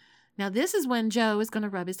 Now, this is when Joe is going to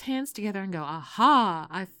rub his hands together and go, aha,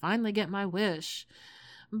 I finally get my wish.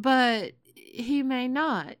 But he may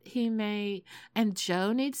not. He may. And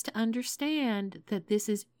Joe needs to understand that this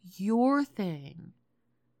is your thing.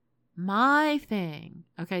 My thing.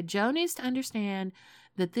 Okay, Joe needs to understand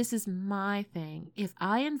that this is my thing. If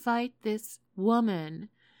I invite this woman,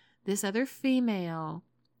 this other female,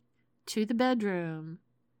 to the bedroom,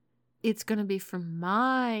 it's going to be for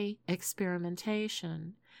my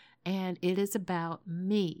experimentation. And it is about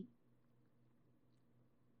me.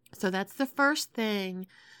 So that's the first thing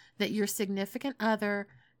that your significant other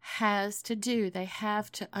has to do. They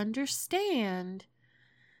have to understand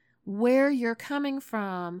where you're coming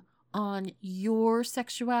from on your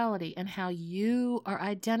sexuality and how you are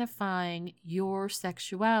identifying your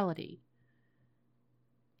sexuality.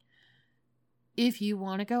 If you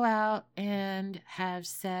want to go out and have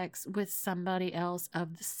sex with somebody else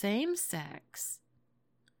of the same sex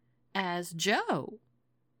as Joe,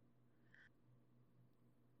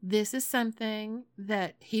 this is something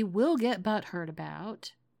that he will get butthurt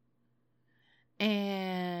about,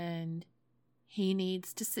 and he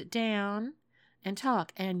needs to sit down and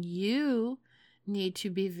talk. And you need to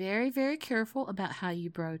be very, very careful about how you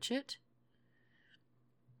broach it.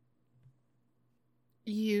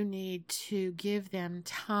 You need to give them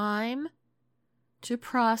time to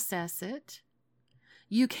process it.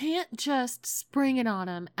 You can't just spring it on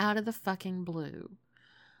them out of the fucking blue.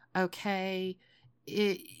 Okay?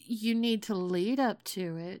 You need to lead up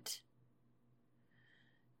to it.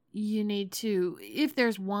 You need to, if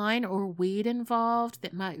there's wine or weed involved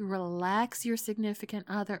that might relax your significant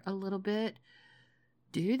other a little bit,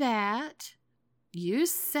 do that.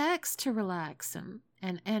 Use sex to relax them.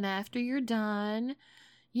 And after you're done,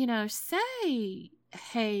 say,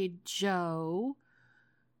 hey, Joe,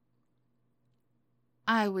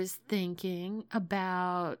 I was thinking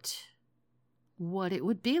about what it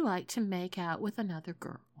would be like to make out with another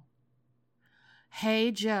girl. Hey,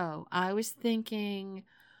 Joe, I was thinking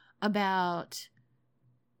about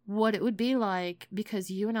what it would be like, because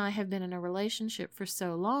you and I have been in a relationship for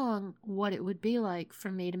so long, what it would be like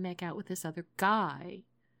for me to make out with this other guy.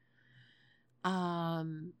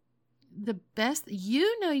 The best,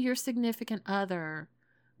 your significant other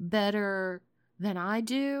better than I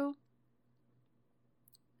do.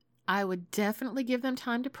 I would definitely give them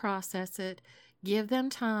time to process it. Give them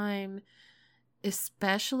time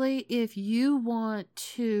especially if you want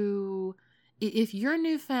to, if your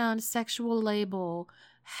newfound sexual label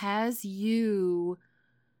has you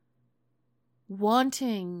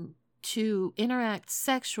wanting to interact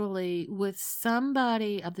sexually with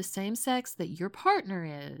somebody of the same sex that your partner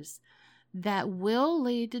is, that will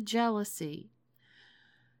lead to jealousy.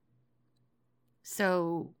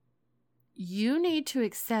 So you need to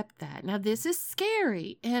accept that. Now, this is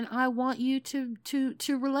scary, and I want you to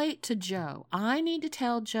relate to Joe. I need to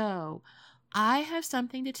tell Joe, I have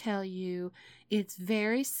something to tell you. It's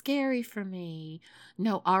very scary for me.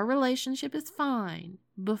 No, our relationship is fine.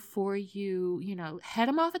 Before you head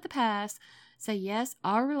him off at the pass, say, yes,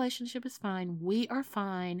 our relationship is fine. We are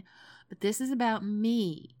fine. But this is about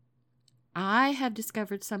me. I have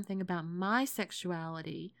discovered something about my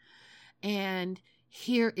sexuality, and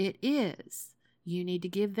here it is. You need to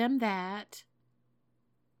give them that.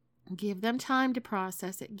 Give them time to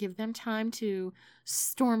process it. Give them time to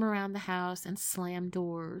storm around the house and slam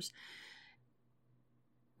doors.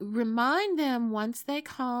 Remind them once they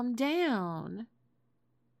calm down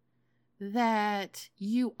that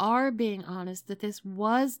you are being honest, that this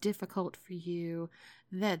was difficult for you,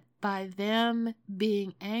 that by them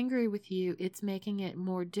being angry with you, it's making it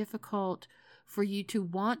more difficult for you to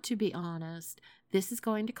want to be honest. This is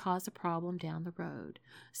going to cause a problem down the road.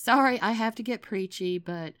 Sorry, I have to get preachy,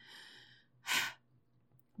 but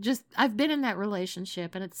I've been in that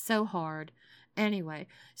relationship and it's so hard. Anyway,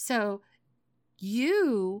 so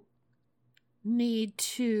you need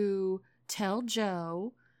to tell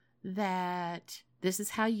Joe that this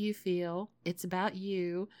is how you feel. It's about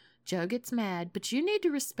you. Joe gets mad, but you need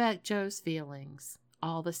to respect Joe's feelings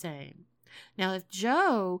all the same. Now, if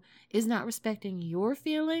Joe is not respecting your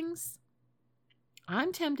feelings,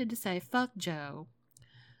 I'm tempted to say, fuck Joe.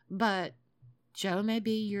 But Joe may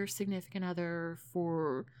be your significant other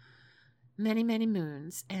for many, many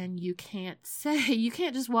moons, and you can't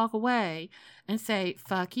just walk away and say,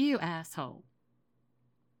 fuck you, asshole.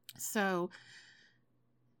 So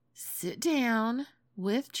sit down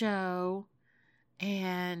with Joe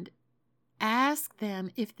and ask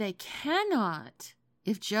them if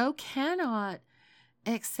Joe cannot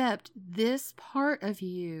accept this part of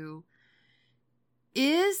you,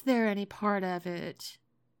 is there any part of it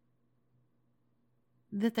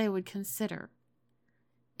that they would consider?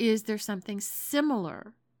 Is there something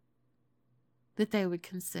similar that they would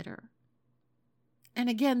consider? And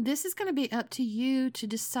again, this is going to be up to you to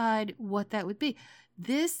decide what that would be.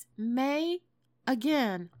 This may,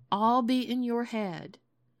 again, all be in your head.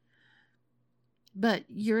 But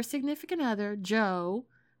your significant other, Joe,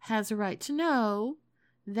 has a right to know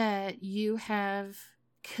that you have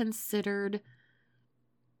considered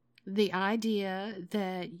the idea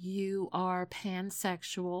that you are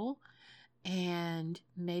pansexual and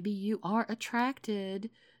maybe you are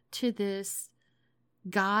attracted to this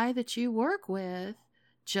guy that you work with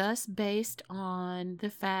just based on the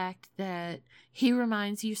fact that he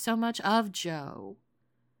reminds you so much of Joe.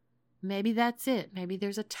 Maybe that's it. Maybe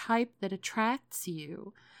there's a type that attracts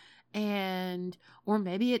you, or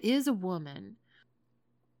maybe it is a woman.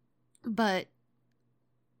 But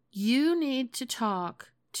you need to talk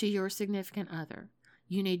to your significant other.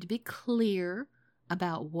 You need to be clear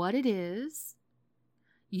about what it is.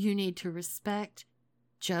 You need to respect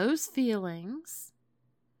Joe's feelings.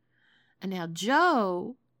 And now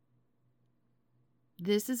Joe,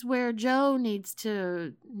 this is where Joe needs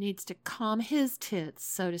to calm his tits,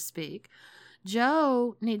 so to speak.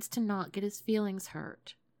 Joe needs to not get his feelings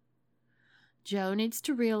hurt. Joe needs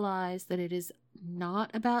to realize that it is not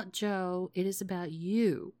about Joe, it is about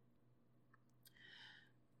you.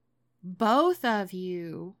 Both of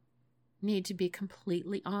you need to be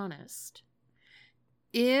completely honest.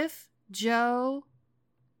 If Joe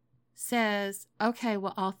says, okay,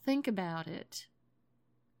 well, I'll think about it,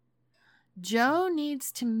 Joe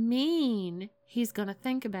needs to mean he's going to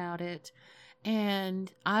think about it.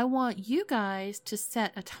 And I want you guys to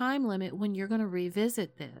set a time limit when you're going to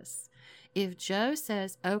revisit this. If Joe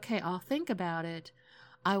says, okay, I'll think about it,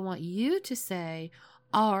 I want you to say,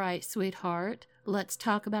 all right, sweetheart, let's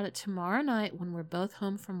talk about it tomorrow night when we're both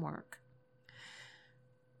home from work.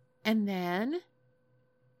 And then,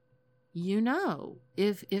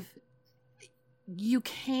 if you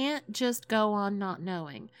can't just go on not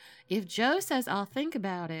knowing. If Joe says, I'll think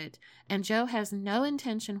about it, and Joe has no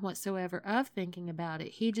intention whatsoever of thinking about it,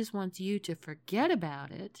 he just wants you to forget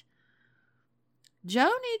about it,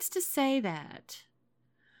 Joe needs to say that.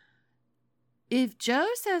 If Joe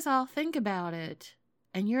says, I'll think about it,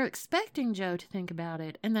 and you're expecting Joe to think about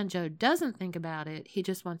it, and then Joe doesn't think about it, he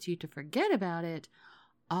just wants you to forget about it,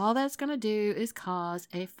 all that's going to do is cause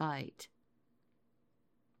a fight.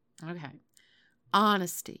 Okay.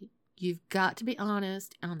 Honesty. You've got to be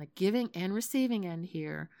honest on the giving and receiving end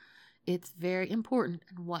here. It's very important.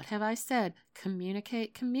 And what have I said?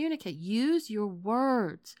 Communicate, communicate. Use your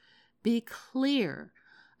words. Be clear.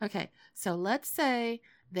 Okay, so let's say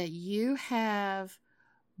that you have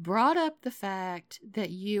brought up the fact that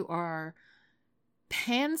you are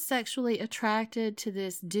pansexually attracted to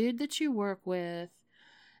this dude that you work with,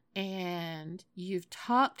 and you've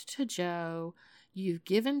talked to Joe. You've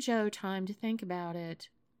given Joe time to think about it.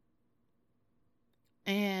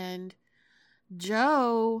 And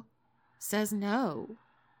Joe says no.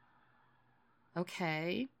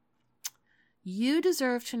 Okay. You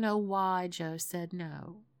deserve to know why Joe said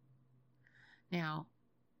no. Now,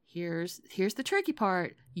 here's the tricky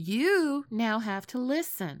part. You now have to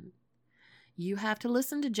listen. You have to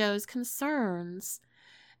listen to Joe's concerns.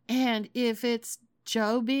 And if it's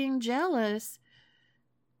Joe being jealous,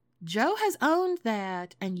 Joe has owned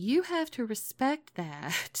that, and you have to respect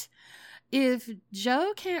that. If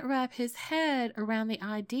Joe can't wrap his head around the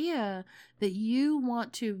idea that you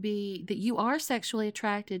are sexually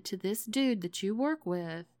attracted to this dude that you work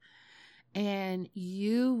with, and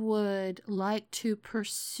you would like to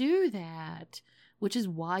pursue that, which is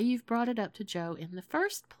why you've brought it up to Joe in the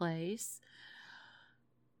first place,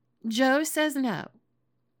 Joe says no.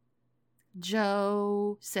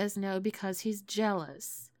 Joe says no because he's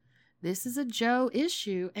jealous. This is a Joe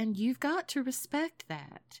issue, and you've got to respect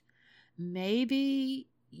that. Maybe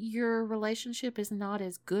your relationship is not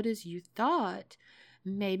as good as you thought.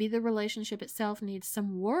 Maybe the relationship itself needs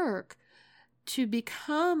some work to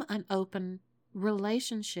become an open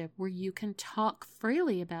relationship where you can talk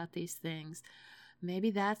freely about these things.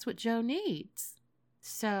 Maybe that's what Joe needs.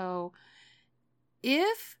 So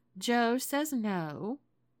if Joe says no,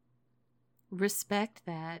 respect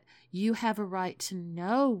that. You have a right to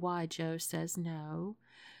know why Joe says no.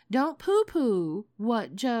 Don't poo-poo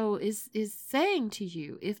what Joe is saying to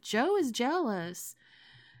you. If Joe is jealous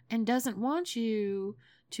and doesn't want you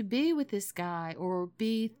to be with this guy or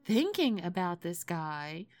be thinking about this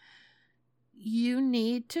guy, you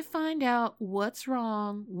need to find out what's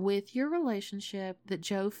wrong with your relationship that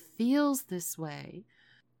Joe feels this way.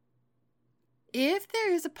 If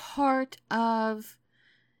there is a part of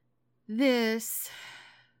this,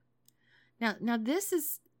 now this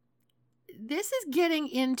is getting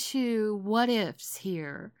into what ifs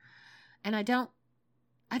here, and I don't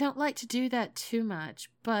like to do that too much,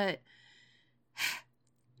 but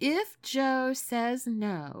if Joe says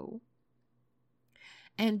no,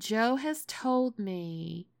 and Joe has told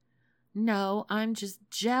me, no, I'm just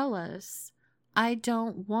jealous, I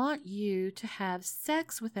don't want you to have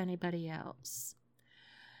sex with anybody else,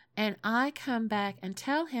 and I come back and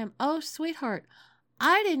tell him, oh, sweetheart,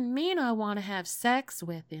 I didn't mean I want to have sex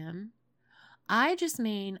with him. I just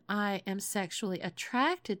mean I am sexually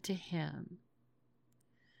attracted to him.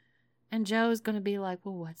 And Joe's going to be like,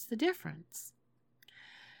 well, what's the difference?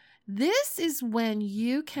 This is when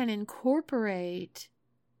you can incorporate,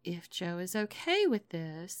 if Joe is okay with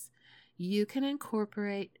this, you can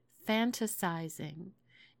incorporate fantasizing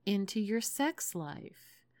into your sex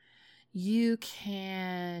life. You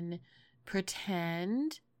can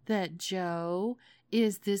pretend that Joe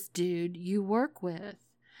is this dude you work with.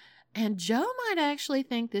 And Joe might actually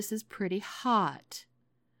think this is pretty hot.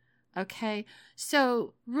 Okay?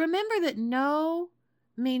 So remember that no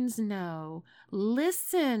means no.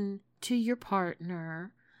 Listen to your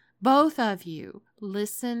partner. Both of you,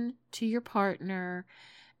 listen to your partner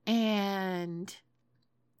and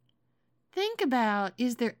think about,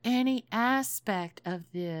 is there any aspect of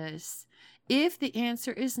this? If the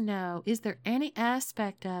answer is no, is there any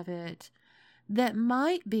aspect of it that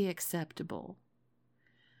might be acceptable?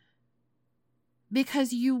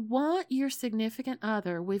 Because you want your significant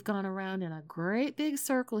other, we've gone around in a great big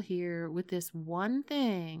circle here with this one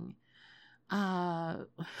thing,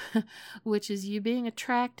 which is you being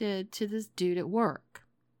attracted to this dude at work.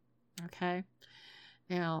 Okay?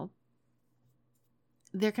 Now,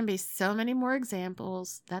 there can be so many more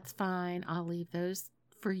examples. That's fine. I'll leave those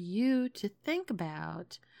for you to think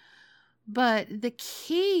about. But the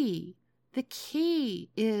key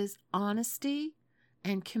is honesty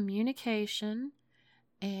and communication.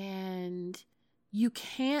 And you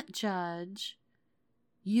can't judge.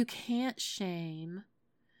 You can't shame.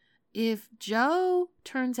 If Joe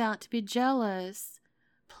turns out to be jealous,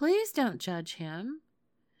 please don't judge him,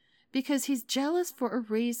 because he's jealous for a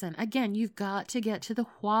reason. Again, you've got to get to the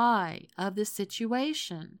why of the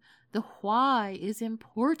situation. The why is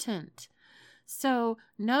important. So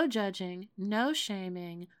no judging, no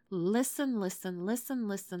shaming. Listen, listen, listen,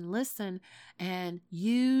 listen, listen, and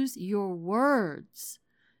use your words.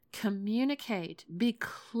 Communicate. Be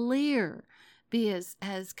clear. Be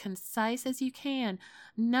as concise as you can.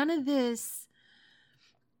 None of this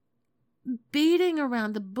beating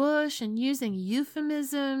around the bush and using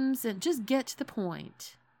euphemisms, and just get to the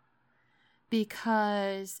point.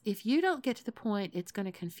 Because if you don't get to the point, it's going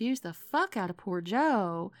to confuse the fuck out of poor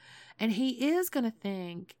Joe, and he is going to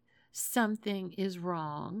think something is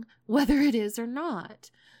wrong, whether it is or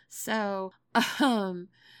not. So, the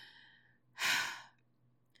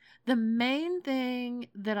main thing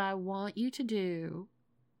that I want you to do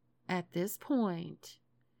at this point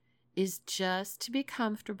is just to be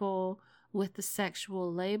comfortable with the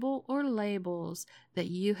sexual label or labels that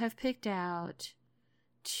you have picked out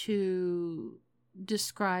to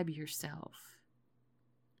describe yourself.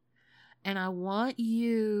 And I want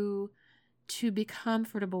you to be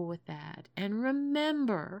comfortable with that. And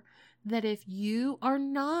remember that if you are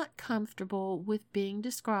not comfortable with being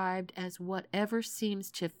described as whatever seems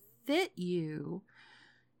to fit you,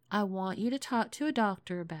 I want you to talk to a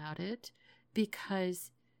doctor about it,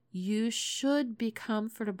 because you should be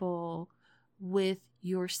comfortable with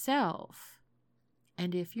yourself.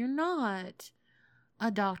 And if you're not,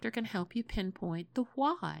 a doctor can help you pinpoint the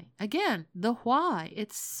why. Again, the why.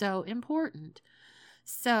 It's so important.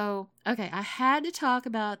 So, okay, I had to talk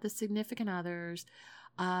about the significant others.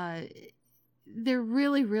 They're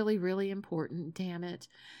really, really, really important, damn it.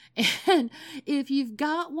 And if you've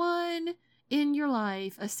got one in your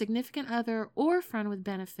life, a significant other or friend with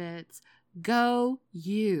benefits, go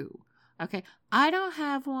you. Okay, I don't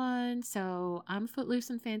have one, so I'm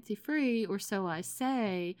footloose and fancy free, or so I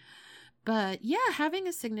say. But yeah, having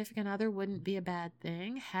a significant other wouldn't be a bad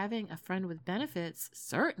thing. Having a friend with benefits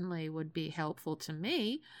certainly would be helpful to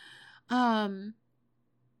me.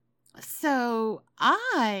 So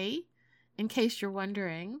in case you're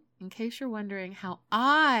wondering how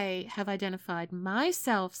I have identified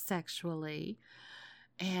myself sexually,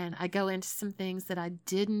 and I go into some things that I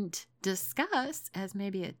didn't discuss as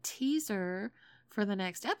maybe a teaser for the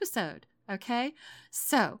next episode. Okay.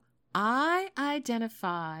 So I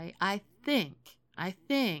think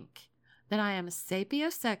that I am a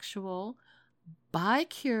sapiosexual,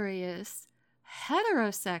 bi-curious,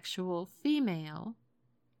 heterosexual female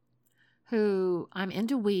who I'm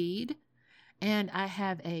into weed, and I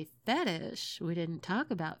have a fetish. We didn't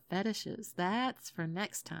talk about fetishes. That's for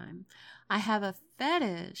next time. I have a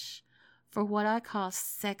fetish for what I call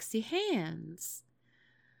sexy hands.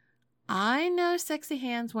 I know sexy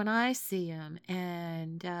hands when I see them,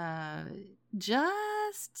 and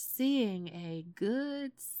just seeing a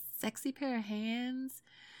good, sexy pair of hands,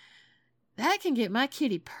 that can get my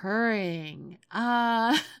kitty purring.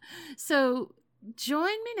 So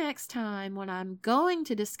join me next time when I'm going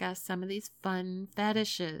to discuss some of these fun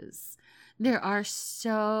fetishes. There are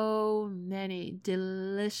so many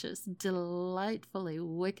delicious, delightfully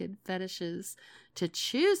wicked fetishes to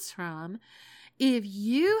choose from. If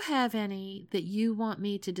you have any that you want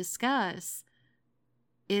me to discuss,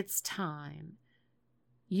 it's time.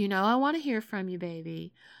 You know I want to hear from you,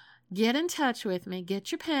 baby. Get in touch with me.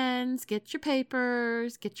 Get your pens, get your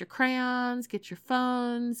papers, get your crayons, get your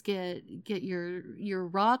phones, get your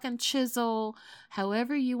rock and chisel,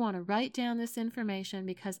 however you want to write down this information,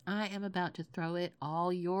 because I am about to throw it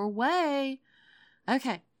all your way.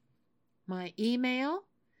 Okay. My email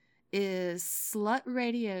is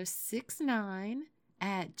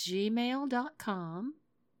slutradio69@gmail.com.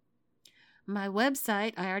 My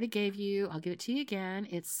website, I already gave you, I'll give it to you again.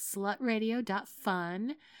 It's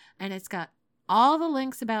slutradio.fun, and it's got all the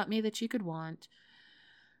links about me that you could want.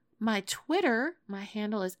 My Twitter, my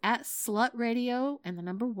handle is @slutradio and the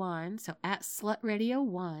number 1, so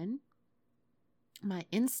 @slutradio1. My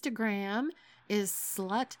Instagram is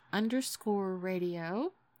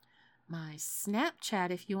slut_radio. My Snapchat,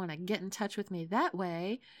 if you want to get in touch with me that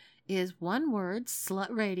way, is one word,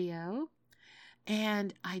 slutradio.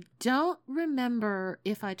 And I don't remember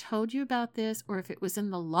if I told you about this or if it was in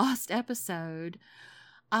the lost episode.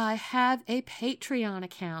 I have a Patreon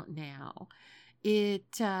account now.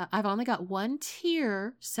 I've only got one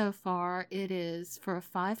tier so far. It is for a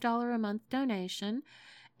 $5 a month donation.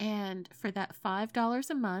 And for that $5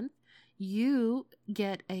 a month, you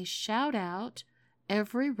get a shout out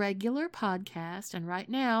every regular podcast. And right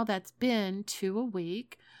now that's been 2 a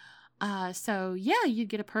week. So yeah, you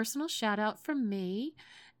get a personal shout out from me,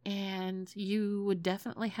 and you would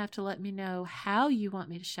definitely have to let me know how you want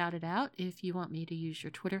me to shout it out. If you want me to use your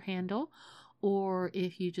Twitter handle, or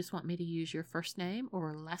if you just want me to use your first name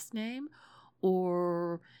or last name,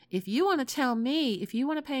 or if you want to tell me, if you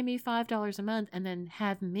want to pay me $5 a month and then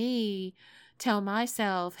have me tell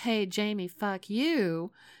myself, hey, Jamie, fuck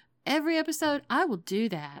you, every episode, I will do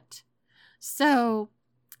that. So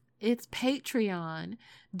it's Patreon,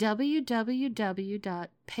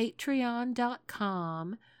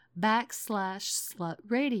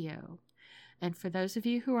 www.patreon.com/slutradio. And for those of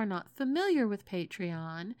you who are not familiar with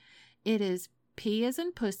Patreon, it is P as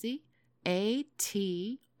in pussy,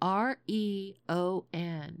 ATREON.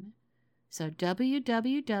 So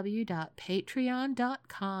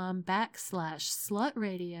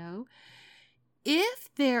www.patreon.com/slutradio. If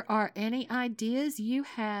there are any ideas you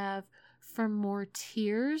have for more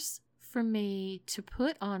tiers for me to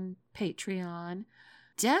put on Patreon,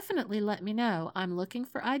 definitely let me know. I'm looking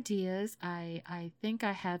for ideas. I think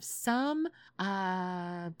I have some,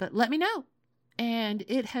 but let me know. And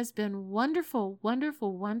it has been wonderful,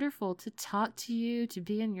 wonderful, wonderful to talk to you, to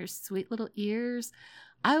be in your sweet little ears.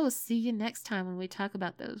 I will see you next time when we talk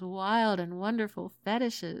about those wild and wonderful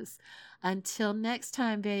fetishes. Until next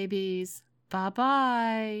time, babies.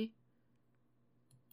 Bye-bye.